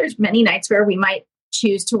 But there's many nights where we might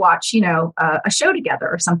choose to watch, a show together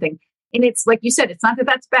or something. And it's like you said, it's not that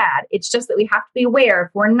that's bad. It's just that we have to be aware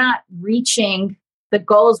if we're not reaching the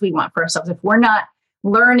goals we want for ourselves, if we're not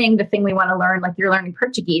learning the thing we want to learn, like you're learning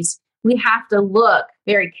Portuguese, we have to look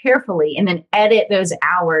very carefully and then edit those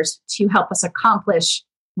hours to help us accomplish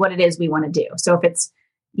what it is we want to do. So if it's,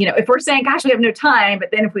 if we're saying, gosh, we have no time, but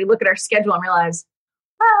then if we look at our schedule and realize,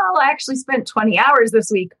 well, I actually spent 20 hours this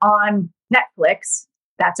week on Netflix,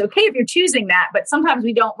 that's okay if you're choosing that. But sometimes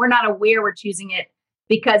we're not aware we're choosing it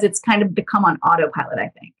because it's kind of become on autopilot, I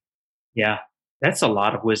think. Yeah, that's a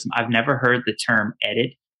lot of wisdom. I've never heard the term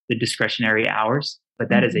edit the discretionary hours, but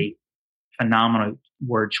that is a phenomenal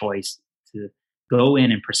word choice to go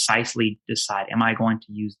in and precisely decide, am I going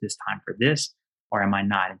to use this time for this or am I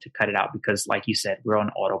not? And to cut it out because like you said, we're on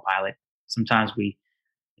autopilot. Sometimes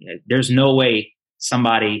there's no way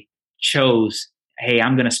somebody chose, hey,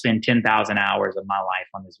 I'm going to spend 10,000 hours of my life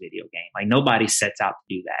on this video game. Like nobody sets out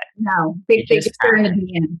to do that. No, they just turn the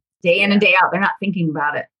day in and day out. They're not thinking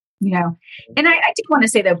about it, And I do want to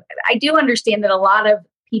say though, I do understand that a lot of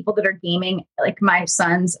people that are gaming, like my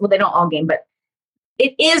sons, well, they don't all game, but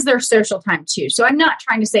it is their social time too. So I'm not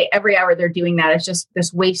trying to say every hour they're doing that is just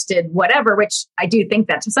this wasted whatever, which I do think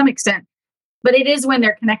that to some extent, but it is when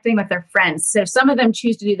they're connecting with their friends. So some of them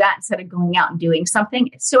choose to do that instead of going out and doing something.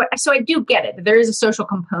 So I do get it. There is a social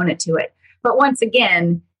component to it. But once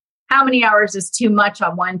again, how many hours is too much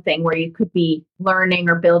on one thing where you could be learning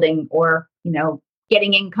or building or,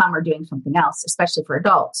 getting income or doing something else, especially for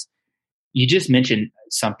adults? You just mentioned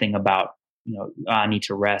something about, I need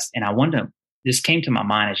to rest. And this came to my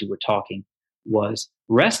mind as you were talking, was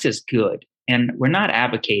rest is good. And we're not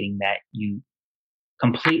advocating that you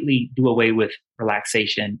completely do away with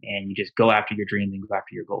relaxation and you just go after your dreams and go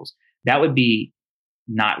after your goals. That would be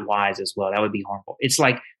not wise as well. That would be harmful. It's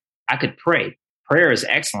like I could pray. Prayer is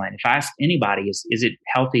excellent. If I ask anybody, is it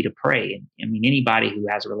healthy to pray? And I mean, anybody who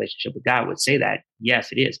has a relationship with God would say that.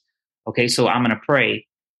 Yes, it is. Okay, so I'm going to pray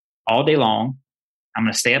all day long. I'm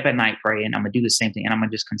going to stay up at night praying. I'm going to do the same thing. And I'm going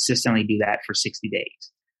to just consistently do that for 60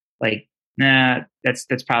 days. Like, nah, that's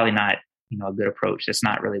probably not, a good approach. That's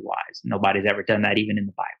not really wise. Nobody's ever done that, even in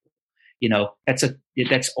the Bible.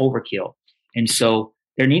 That's overkill. And so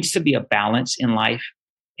there needs to be a balance in life.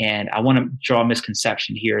 And I want to draw a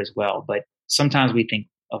misconception here as well. But sometimes we think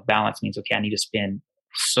of balance means, okay, I need to spend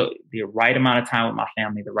the right amount of time with my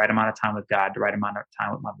family, the right amount of time with God, the right amount of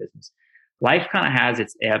time with my business. Life kind of has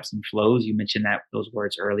its ebbs and flows. You mentioned those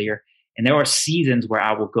words earlier. And there are seasons where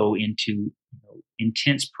I will go into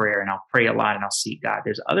intense prayer and I'll pray a lot and I'll seek God.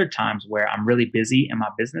 There's other times where I'm really busy in my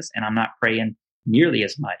business and I'm not praying nearly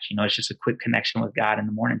as much. It's just a quick connection with God in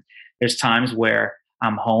the morning. There's times where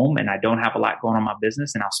I'm home and I don't have a lot going on in my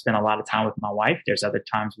business and I'll spend a lot of time with my wife. There's other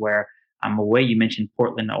times where I'm away. You mentioned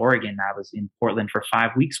Portland, Oregon. I was in Portland for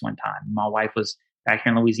 5 weeks one time. My wife was back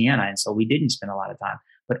here in Louisiana. And so we didn't spend a lot of time.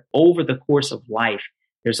 But over the course of life,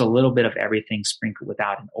 there's a little bit of everything sprinkled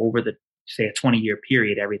without. And over say a 20-year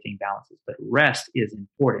period, everything balances. But rest is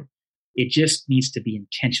important. It just needs to be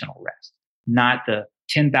intentional rest, not the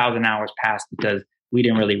 10,000 hours passed because we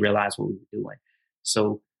didn't really realize what we were doing.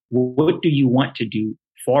 So what do you want to do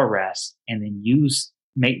for rest? And then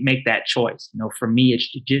make that choice. For me, it's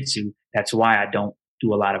jiu-jitsu. That's why I don't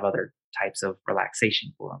do a lot of other types of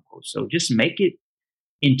relaxation, quote unquote. So just make it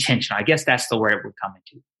intentional. I guess that's the word we're coming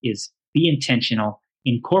to, is be intentional,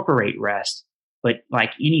 incorporate rest. But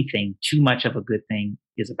like anything, too much of a good thing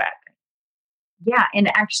is a bad thing. Yeah. And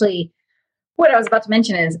actually, what I was about to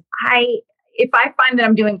mention is if I find that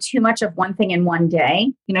I'm doing too much of one thing in one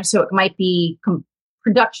day, so it might be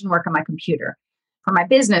production work on my computer. For my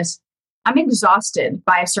business, I'm exhausted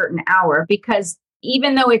by a certain hour because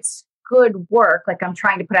even though it's good work, like I'm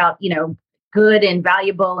trying to put out, good and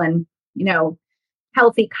valuable and,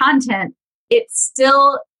 healthy content, it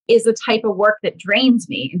still is the type of work that drains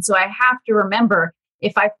me. And so I have to remember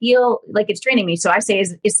if I feel like it's draining me. So I say,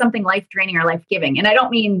 is something life draining or life giving? And I don't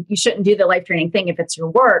mean you shouldn't do the life draining thing if it's your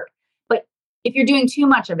work, but if you're doing too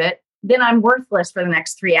much of it, then I'm worthless for the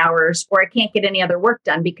next 3 hours, or I can't get any other work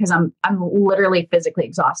done because I'm literally physically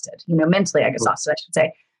exhausted, mentally exhausted, I should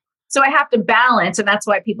say. So I have to balance. And that's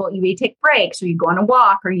why you take breaks or you go on a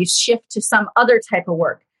walk or you shift to some other type of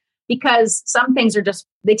work, because some things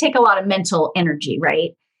they take a lot of mental energy,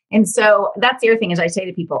 right? And so that's the other thing is I say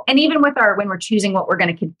to people, and even when we're choosing what we're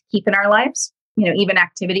going to keep in our lives, even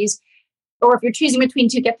activities, or if you're choosing between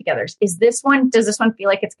two get-togethers, does this one feel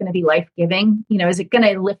like it's going to be life-giving? Is it going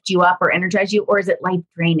to lift you up or energize you, or is it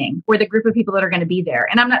life-draining? Or the group of people that are going to be there?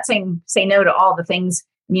 And I'm not saying say no to all the things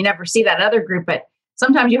and you never see that other group, but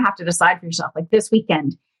sometimes you have to decide for yourself, like this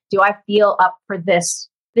weekend, do I feel up for this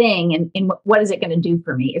thing? And what is it going to do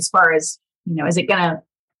for me as far as, is it going to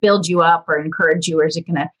build you up or encourage you, or is it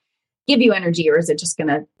going to give you energy, or is it just going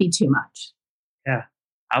to be too much? Yeah,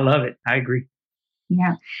 I love it. I agree.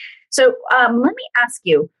 Yeah. So let me ask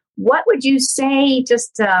you, what would you say,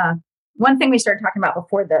 just one thing we started talking about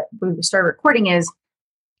before we started recording is,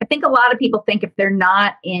 I think a lot of people think if they're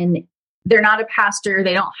not a pastor,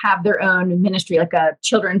 they don't have their own ministry, like a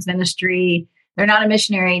children's ministry, they're not a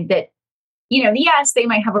missionary, that, yes, they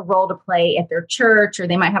might have a role to play at their church, or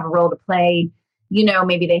they might have a role to play,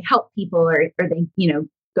 maybe they help people or they,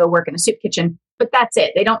 go work in a soup kitchen, but that's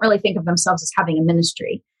it. They don't really think of themselves as having a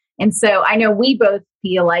ministry. And so I know we both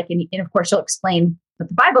feel like, and of course you'll explain what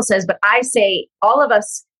the Bible says, but I say all of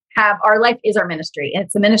us our life is our ministry, and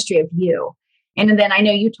it's the ministry of you. And then I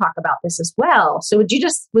know you talk about this as well. So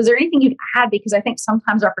was there anything you'd add? Because I think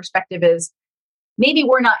sometimes our perspective is maybe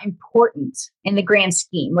we're not important in the grand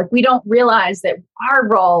scheme. Like we don't realize that our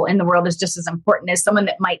role in the world is just as important as someone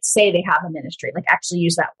that might say they have a ministry, like actually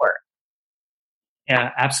use that word.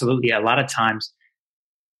 Yeah, absolutely. A lot of times,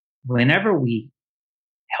 whenever we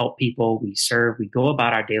help people, we serve, we go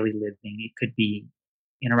about our daily living. It could be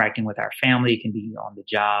interacting with our family. It can be on the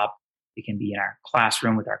job. It can be in our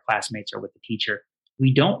classroom with our classmates or with the teacher.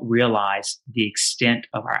 We don't realize the extent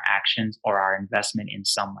of our actions or our investment in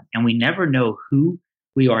someone. And we never know who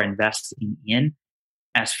we are investing in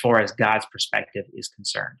as far as God's perspective is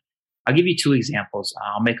concerned. I'll give you 2 examples.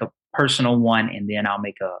 I'll make a personal one, and then I'll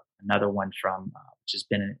make another one which has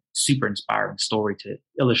been a super inspiring story to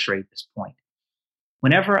illustrate this point.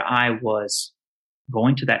 Whenever I was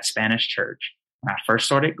going to that Spanish church, when I first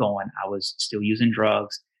started going, I was still using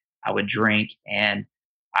drugs. I would drink, and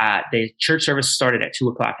the church service started at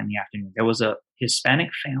 2:00 in the afternoon. There was a Hispanic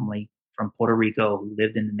family from Puerto Rico who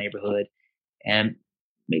lived in the neighborhood, and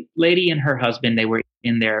lady and her husband, they were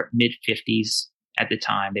in their mid-50s at the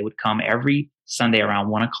time. They would come every Sunday around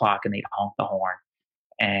 1:00 and they'd honk the horn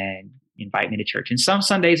and invite me to church. And some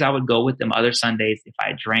Sundays I would go with them. Other Sundays, if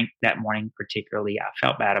I drank that morning particularly, I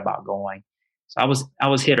felt bad about going. So I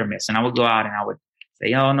was hit or miss, and I would go out and I would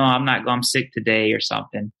say, "Oh no, I'm not going. I'm sick today," or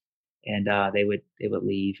something. And they would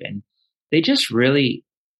leave, and they just really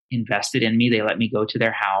invested in me. They let me go to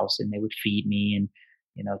their house, and they would feed me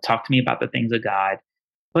and talk to me about the things of God.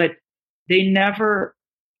 but they never,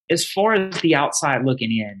 as far as the outside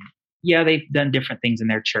looking in, yeah, they've done different things in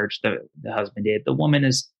their church. The husband did. The woman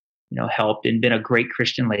has, helped and been a great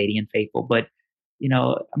Christian lady and faithful. But,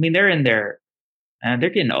 I mean, they're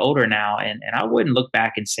getting older now. And I wouldn't look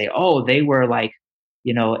back and say, oh, they were like,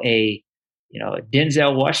 a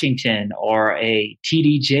Denzel Washington or a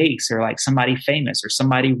TD Jakes or like somebody famous or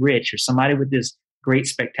somebody rich or somebody with this great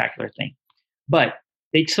spectacular thing. But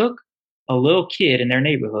they took a little kid in their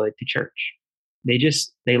neighborhood to church.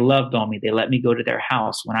 They loved on me. They let me go to their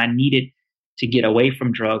house when I needed to get away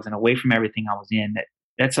from drugs and away from everything I was in.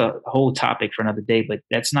 That's a whole topic for another day, but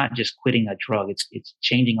that's not just quitting a drug. It's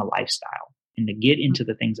changing a lifestyle. And to get into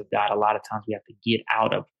the things of God, a lot of times we have to get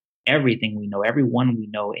out of everything we know, everyone we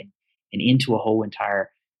know, and into a whole entire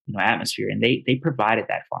atmosphere. And they provided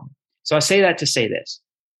that for me. So I say that to say this.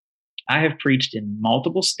 I have preached in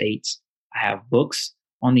multiple states. I have books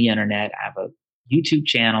on the internet. I have a YouTube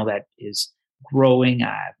channel that is growing.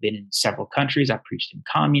 I've been in several countries. I've preached in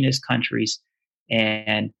communist countries.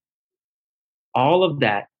 And all of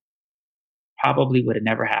that probably would have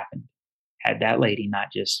never happened had that lady not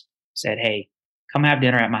just said, hey, come have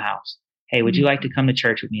dinner at my house. Hey, would you like to come to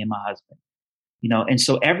church with me and my husband? And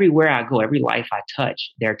so everywhere I go, every life I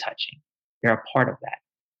touch, they're touching. They're a part of that.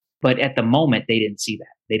 But at the moment, they didn't see that.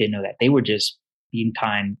 They didn't know that. They were just being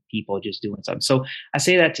kind people, just doing something. So I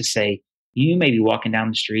say that to say, you may be walking down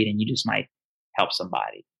the street and you just might help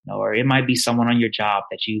somebody, or it might be someone on your job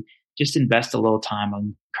that you just invest a little time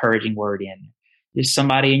on encouraging word in. There's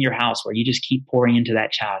somebody in your house where you just keep pouring into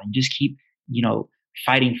that child and just keep,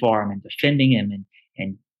 fighting for him and defending him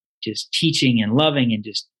and just teaching and loving and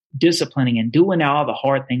just disciplining and doing all the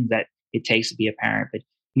hard things that it takes to be a parent. But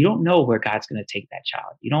you don't know where God's going to take that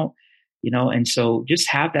child. You don't, and so just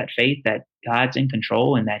have that faith that God's in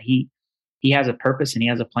control and that he has a purpose and he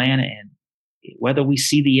has a plan. And whether we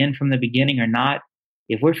see the end from the beginning or not,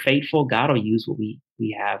 if we're faithful, God will use what we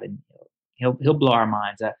have, and he'll blow our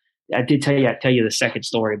minds. I did tell you the second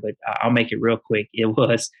story, but I'll make it real quick. It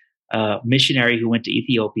was a missionary who went to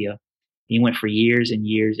Ethiopia. He went for years and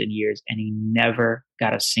years and years, and he never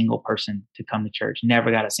got a single person to come to church, never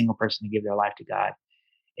got a single person to give their life to God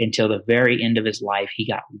until the very end of his life. He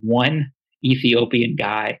got one Ethiopian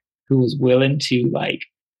guy who was willing to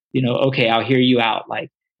okay, I'll hear you out.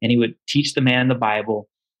 And he would teach the man the Bible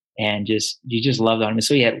and you just loved on him. And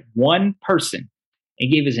so he had one person and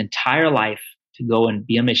gave his entire life to go and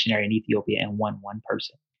be a missionary in Ethiopia and one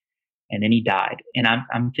person. And then he died. And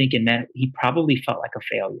I'm thinking that he probably felt like a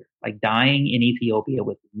failure, like dying in Ethiopia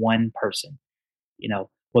with one person,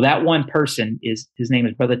 Well, that one person his name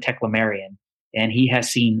is Brother Teklemarian, and he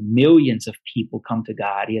has seen millions of people come to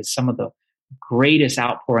God. He has some of the greatest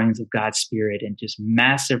outpourings of God's Spirit and just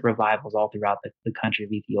massive revivals all throughout the country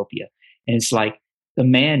of Ethiopia. And it's like the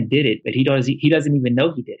man did it, but he doesn't even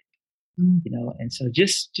know he did it, And so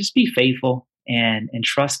just be faithful and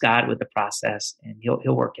trust God with the process, and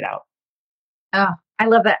he'll work it out. Oh, I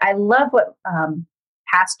love that. I love what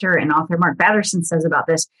pastor and author Mark Batterson says about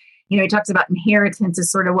this. He talks about inheritance as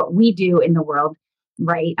sort of what we do in the world,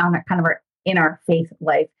 right? On a kind of in our faith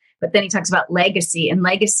life. But then he talks about legacy, and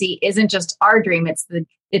legacy isn't just our dream. It's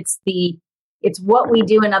what we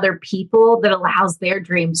do in other people that allows their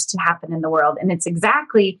dreams to happen in the world. And it's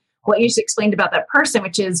exactly what you just explained about that person,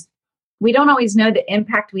 which is we don't always know the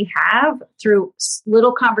impact we have through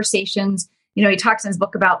little conversations. He talks in his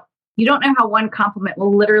book about you don't know how one compliment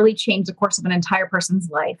will literally change the course of an entire person's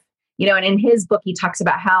life. And in his book, he talks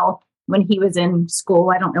about how when he was in school,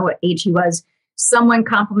 I don't know what age he was, someone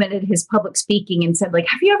complimented his public speaking and said,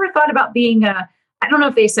 have you ever thought about being I don't know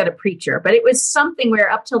if they said a preacher, but it was something where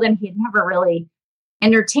up till then he had never really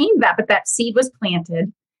entertained that, but that seed was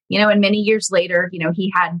planted, and many years later,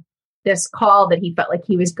 he had this call that he felt like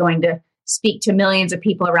he was going to speak to millions of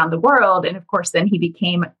people around the world. And of course, then he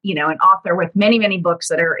became, an author with many, many books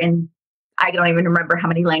that are in, I don't even remember how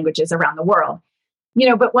many languages around the world,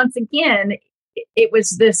 but once again,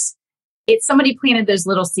 it's somebody planted those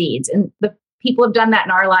little seeds, and the people have done that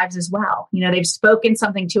in our lives as well. They've spoken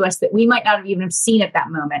something to us that we might not have even have seen at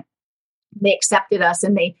that moment. They accepted us,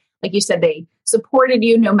 and they, like you said, they supported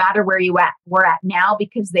you no matter where you were at now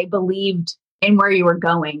because they believed in where you were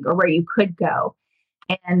going or where you could go.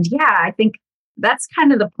 And yeah, I think that's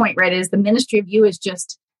kind of the point, right? Is the ministry of you is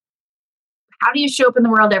just, how do you show up in the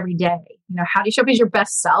world every day? How do you show up as your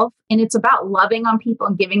best self? And it's about loving on people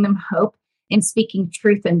and giving them hope and speaking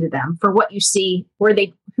truth into them for what you see, who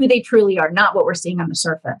they truly are, not what we're seeing on the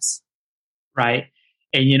surface. Right.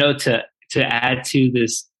 And, to add to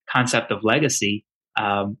this concept of legacy,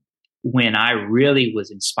 when I really was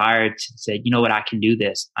inspired to say, you know what, I can do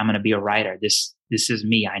this. I'm going to be a writer. This is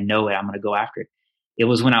me. I know it. I'm going to go after it. It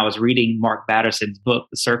was when I was reading Mark Batterson's book,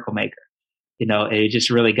 The Circle Maker. It just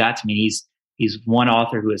really got to me. He's one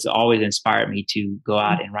author who has always inspired me to go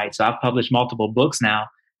out and write. So I've published multiple books now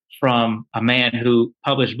from a man who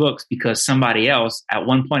published books because somebody else at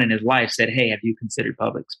one point in his life said, hey, have you considered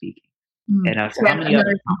public speaking? And I said, how many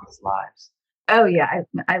other people's lives? Oh, yeah.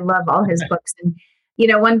 I love all his books. And,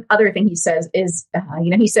 one other thing he says is,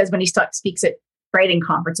 he says when he speaks at writing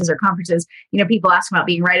conferences, people ask him about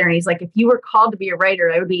being a writer. And he's like, if you were called to be a writer,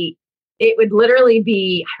 it would literally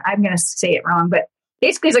be, I'm going to say it wrong, but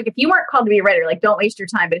basically it's like, if you weren't called to be a writer, like, don't waste your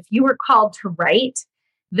time. But if you were called to write,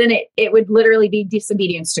 then it would literally be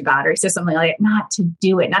disobedience to God. Or he says something like, not to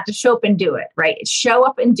do it, not to show up and do it, right? Show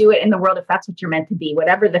up and do it in the world if that's what you're meant to be,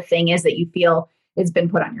 whatever the thing is that you feel has been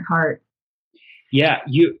put on your heart. Yeah,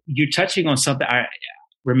 you're touching on something I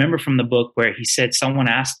remember from the book where he said someone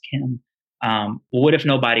asked him, well, what if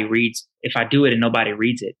nobody reads, if I do it and nobody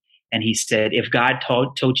reads it? And he said, if God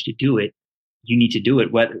told you to do it, you need to do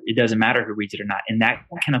it, whether it doesn't matter who reads it or not. And that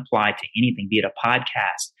can apply to anything, be it a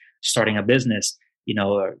podcast, starting a business,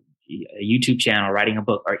 or a YouTube channel, writing a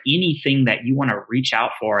book, or anything that you want to reach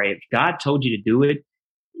out for. If God told you to do it,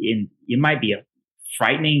 it might be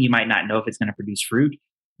frightening. You might not know if it's going to produce fruit,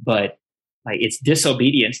 but like, it's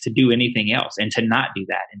disobedience to do anything else and to not do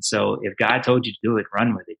that. And so if God told you to do it,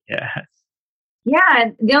 run with it. Yeah. Yeah.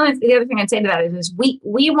 And the other thing I'd say to that is we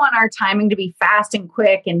want our timing to be fast and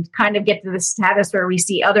quick and kind of get to the status where we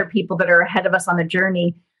see other people that are ahead of us on the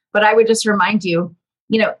journey. But I would just remind you,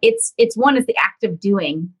 it's the act of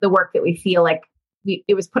doing the work that we feel like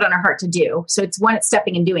it was put on our heart to do. So it's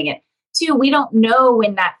stepping and doing it. Two, we don't know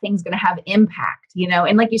when that thing's going to have impact,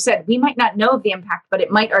 and like you said, we might not know of the impact, but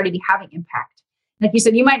it might already be having impact. Like you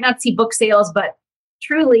said, you might not see book sales, but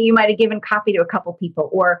truly you might have given copy to a couple people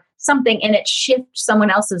or something, and it shifts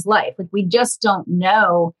someone else's life. Like, we just don't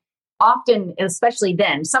know often, especially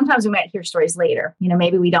then. Sometimes we might hear stories later,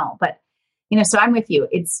 maybe we don't, but, so I'm with you.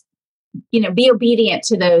 It's, be obedient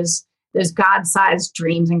to those God-sized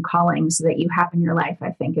dreams and callings that you have in your life, I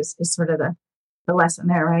think is sort of the lesson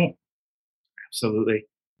there, right? Absolutely.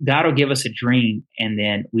 God will give us a dream and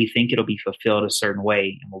then we think it'll be fulfilled a certain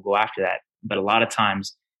way and we'll go after that. But a lot of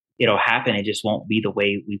times it'll happen. It just won't be the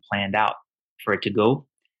way we planned out for it to go.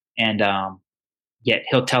 And yet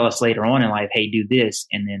he'll tell us later on in life, hey, do this.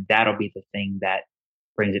 And then that'll be the thing that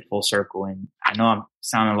brings it full circle. And I know I'm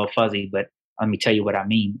sounding a little fuzzy, but let me tell you what I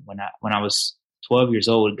mean. When I was 12 years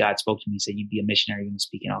old, God spoke to me and said, you'd be a missionary. You can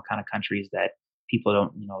speak in all kinds of countries that people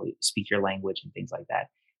don't, speak your language and things like that.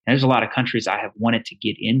 And there's a lot of countries I have wanted to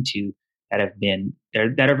get into that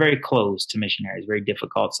are very closed to missionaries, very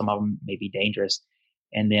difficult. Some of them may be dangerous.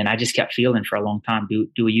 And then I just kept feeling for a long time, do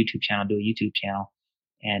a YouTube channel.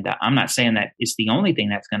 And I'm not saying that it's the only thing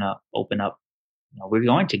that's going to open up. We're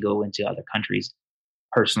going to go into other countries,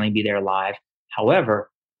 personally be there live. However,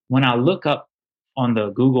 when I look up on the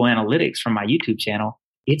Google Analytics from my YouTube channel,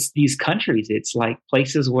 it's these countries. It's like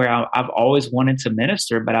places where I've always wanted to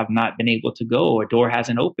minister, but I've not been able to go, or a door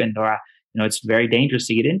hasn't opened, or it's very dangerous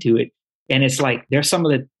to get into it. And it's like, there's some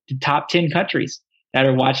of the top 10 countries that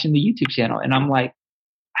are watching the YouTube channel. And I'm like,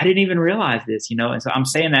 I didn't even realize this, And so I'm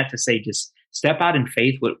saying that to say, just step out in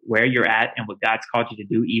faith with where you're at and what God's called you to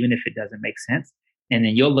do, even if it doesn't make sense. And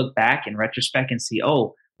then you'll look back in retrospect and see,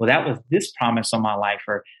 oh, well, that was this promise on my life,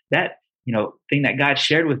 or that, thing that God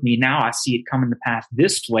shared with me. Now I see it coming to pass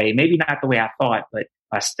this way, maybe not the way I thought, but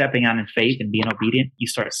by stepping out in faith and being obedient, you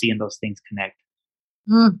start seeing those things connect.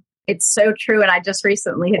 It's so true. And I just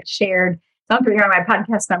recently had shared something on my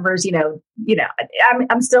podcast numbers,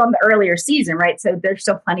 I'm still in the earlier season, right? So there's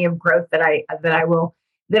still plenty of growth that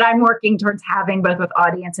I'm working towards having, both with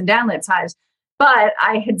audience and download size. But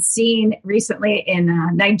I had seen recently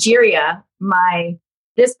in Nigeria,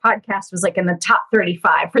 this podcast was like in the top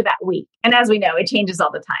 35 for that week. And as we know, it changes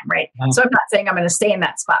all the time, right? Wow. So I'm not saying I'm going to stay in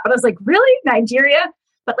that spot, but I was like, really? Nigeria?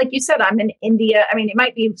 But like you said, I'm in India. I mean, it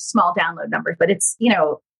might be small download numbers, but it's,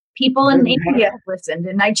 people in India have listened,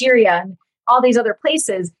 and Nigeria and all these other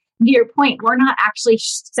places. To your point, we're not actually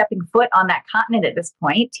stepping foot on that continent at this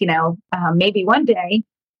point, maybe one day,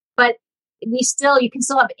 but you can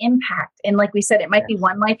still have impact. And like we said, it might be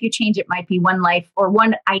one life you change. It might be one life or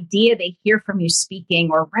one idea they hear from you speaking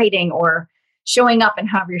or writing or showing up, and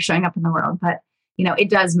however you're showing up in the world. But, it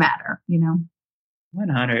does matter,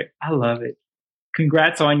 100. I love it.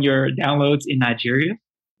 Congrats on your downloads in Nigeria.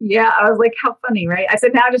 Yeah. I was like, how funny, right? I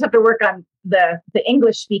said, now I just have to work on the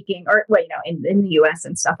English speaking, or in the US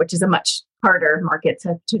and stuff, which is a much harder market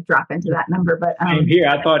to drop into that number. But same here.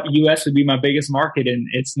 I thought US would be my biggest market, and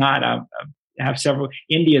it's not. I have several.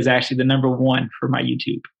 India is actually the number one for my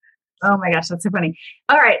YouTube. Oh my gosh, that's so funny.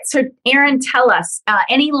 All right. So Aaron, tell us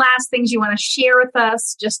any last things you want to share with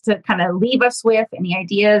us, just to kind of leave us with any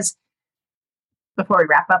ideas before we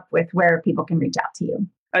wrap up with where people can reach out to you.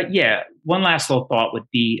 Yeah. One last little thought would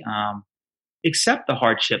be accept the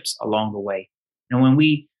hardships along the way. When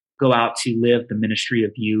we go out to live the ministry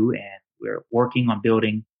of you and we're working on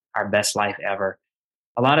building our best life ever,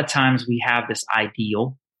 a lot of times we have this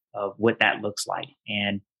ideal of what that looks like.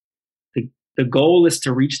 And the goal is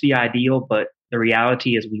to reach the ideal, but the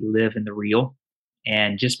reality is we live in the real.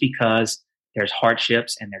 And just because there's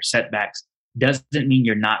hardships and there's setbacks doesn't mean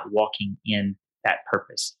you're not walking in that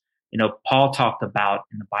purpose. Paul talked about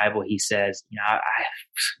in the Bible, he says,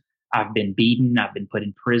 I've been beaten, I've been put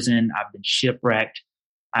in prison, I've been shipwrecked,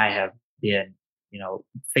 I have been,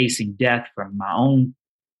 facing death from my own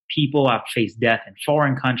people, I've faced death in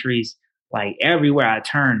foreign countries, like everywhere I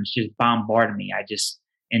turn, it's just bombarding me.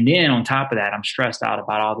 And then on top of that, I'm stressed out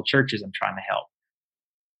about all the churches I'm trying to help.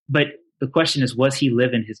 But the question is, was he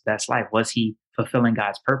living his best life? Was he fulfilling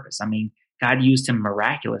God's purpose? I mean, God used him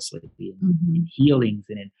miraculously in healings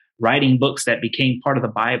and in writing books that became part of the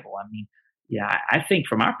Bible. I mean, I think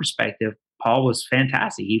from our perspective, Paul was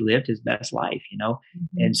fantastic. He lived his best life,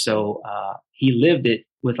 and so he lived it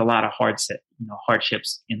with a lot of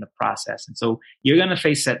hardships in the process. And so you're going to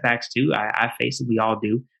face setbacks too. I face it. We all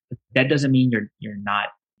do. But that doesn't mean you're not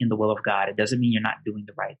in the will of God. It doesn't mean you're not doing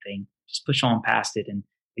the right thing. Just push on past it and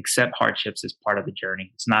accept hardships as part of the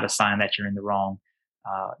journey. It's not a sign that you're in the wrong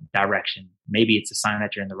direction. Maybe it's a sign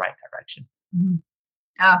that you're in the right direction. Mm-hmm.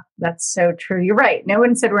 Oh, that's so true. You're right. No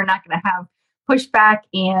one said we're not going to have pushback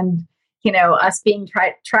and, us being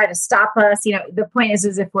try to stop us. The point is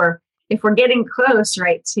if we're getting close,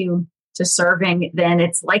 right, to serving, then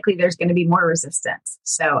it's likely there's going to be more resistance.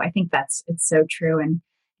 So I think it's so true. And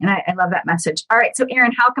I love that message. All right. So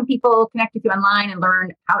Aaron, how can people connect with you online and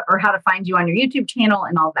learn how to find you on your YouTube channel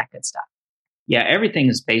and all that good stuff? Yeah, everything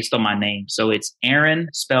is based on my name. So it's Aaron,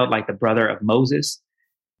 spelled like the brother of Moses.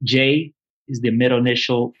 J is the middle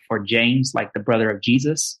initial for James, like the brother of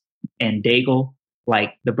Jesus, and Daigle,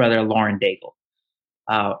 like the brother of Lauren Daigle.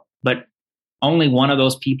 But only one of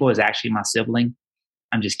those people is actually my sibling.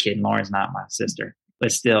 I'm just kidding. Lauren's not my sister.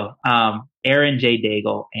 But still, Aaron J.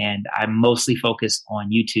 Daigle, and I mostly focus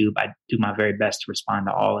on YouTube. I do my very best to respond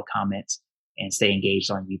to all the comments and stay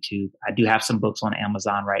engaged on YouTube. I do have some books on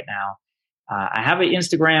Amazon right now. I have an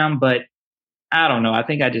Instagram, but I don't know. I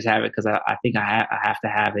think I just have it because I think I have to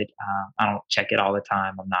have it. I don't check it all the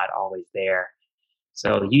time. I'm not always there.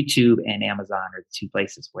 So YouTube and Amazon are the two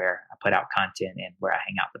places where I put out content and where I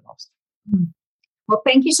hang out the most. Well,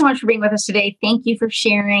 thank you so much for being with us today. Thank you for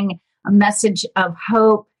sharing a message of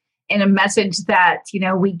hope and a message that,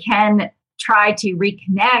 we can try to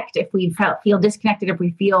reconnect if we feel disconnected, if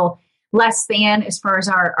we feel less than as far as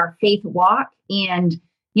our faith walk. And,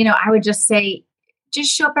 I would just say, just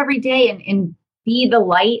show up every day and be the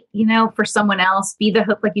light, for someone else, be the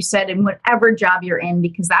hope, like you said, in whatever job you're in,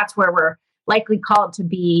 because that's where we're likely called to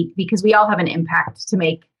be, because we all have an impact to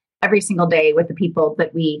make every single day with the people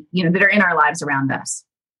that that are in our lives around us.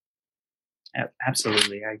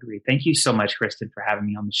 Absolutely. I agree. Thank you so much, Kristen, for having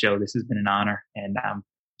me on the show. This has been an honor, and I'm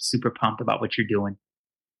super pumped about what you're doing.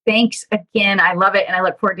 Thanks again. I love it. And I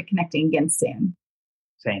look forward to connecting again soon.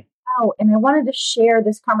 Same. Oh, and I wanted to share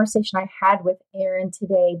this conversation I had with Aaron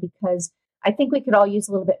today, because I think we could all use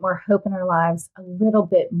a little bit more hope in our lives, a little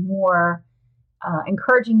bit more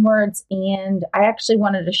encouraging words. And I actually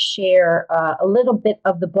wanted to share a little bit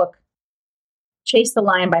of the book, Chase the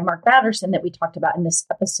Lion by Mark Batterson, that we talked about in this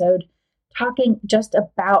episode, talking just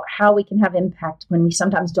about how we can have impact when we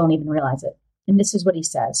sometimes don't even realize it. And this is what he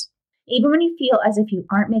says. Even when you feel as if you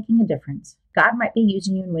aren't making a difference, God might be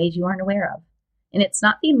using you in ways you aren't aware of. And it's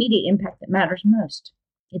not the immediate impact that matters most.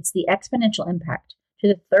 It's the exponential impact to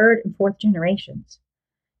the third and fourth generations.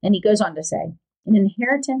 And he goes on to say, an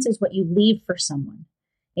inheritance is what you leave for someone.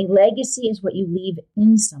 A legacy is what you leave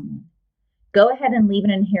in someone. Go ahead and leave an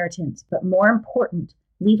inheritance, but more important,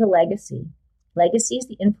 leave a legacy. Legacy is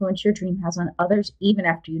the influence your dream has on others even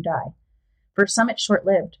after you die. For some, it's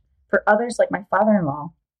short-lived. For others, like my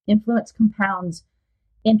father-in-law, influence compounds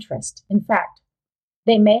interest. In fact,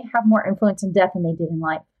 they may have more influence in death than they did in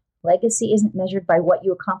life. Legacy isn't measured by what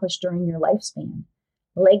you accomplished during your lifespan.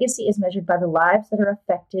 Legacy is measured by the lives that are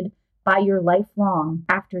affected by your lifelong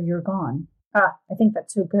after you're gone. I think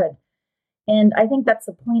that's so good. And I think that's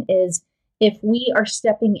the point is, if we are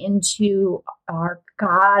stepping into our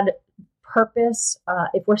God purpose,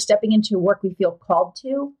 if we're stepping into work we feel called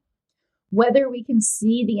to, whether we can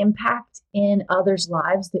see the impact in others'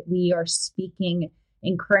 lives that we are speaking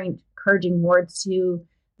encouraging words to,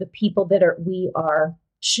 the people that we are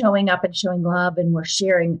showing up and showing love, and we're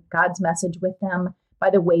sharing God's message with them by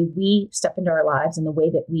the way we step into our lives and the way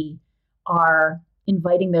that we are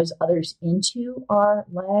inviting those others into our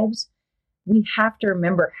lives. We have to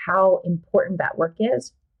remember how important that work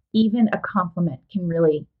is. Even a compliment can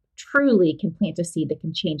really, truly can plant a seed that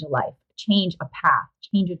can change a life, change a path,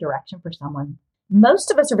 change a direction for someone.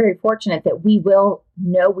 Most of us are very fortunate that we will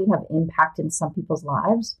know we have impact in some people's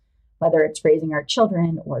lives, whether it's raising our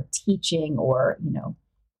children or teaching or,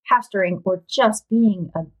 pastoring, or just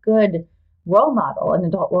being a good role model, an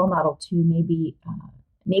adult role model to maybe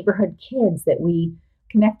neighborhood kids that we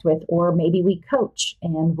connect with, or maybe we coach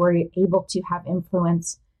and we're able to have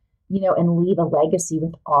influence, and leave a legacy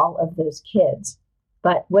with all of those kids.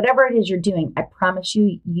 But whatever it is you're doing, I promise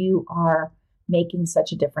you, you are making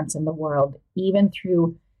such a difference in the world, even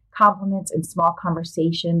through compliments and small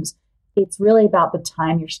conversations. It's really about the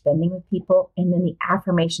time you're spending with people and then the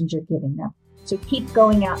affirmations you're giving them. So keep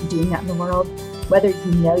going out and doing that in the world, whether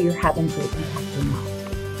you know you're having great impact or not.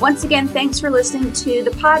 Once again, thanks for listening to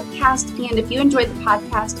the podcast. And if you enjoyed the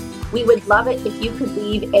podcast, we would love it if you could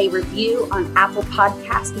leave a review on Apple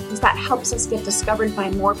Podcasts, because that helps us get discovered by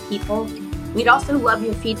more people. We'd also love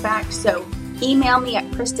your feedback. So email me at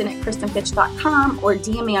Kristen@KristenFitch.com or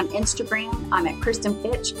DM me on Instagram. I'm at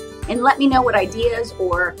KristenFitch, and let me know what ideas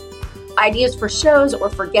for shows or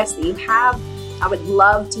for guests that you have. I would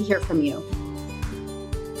love to hear from you.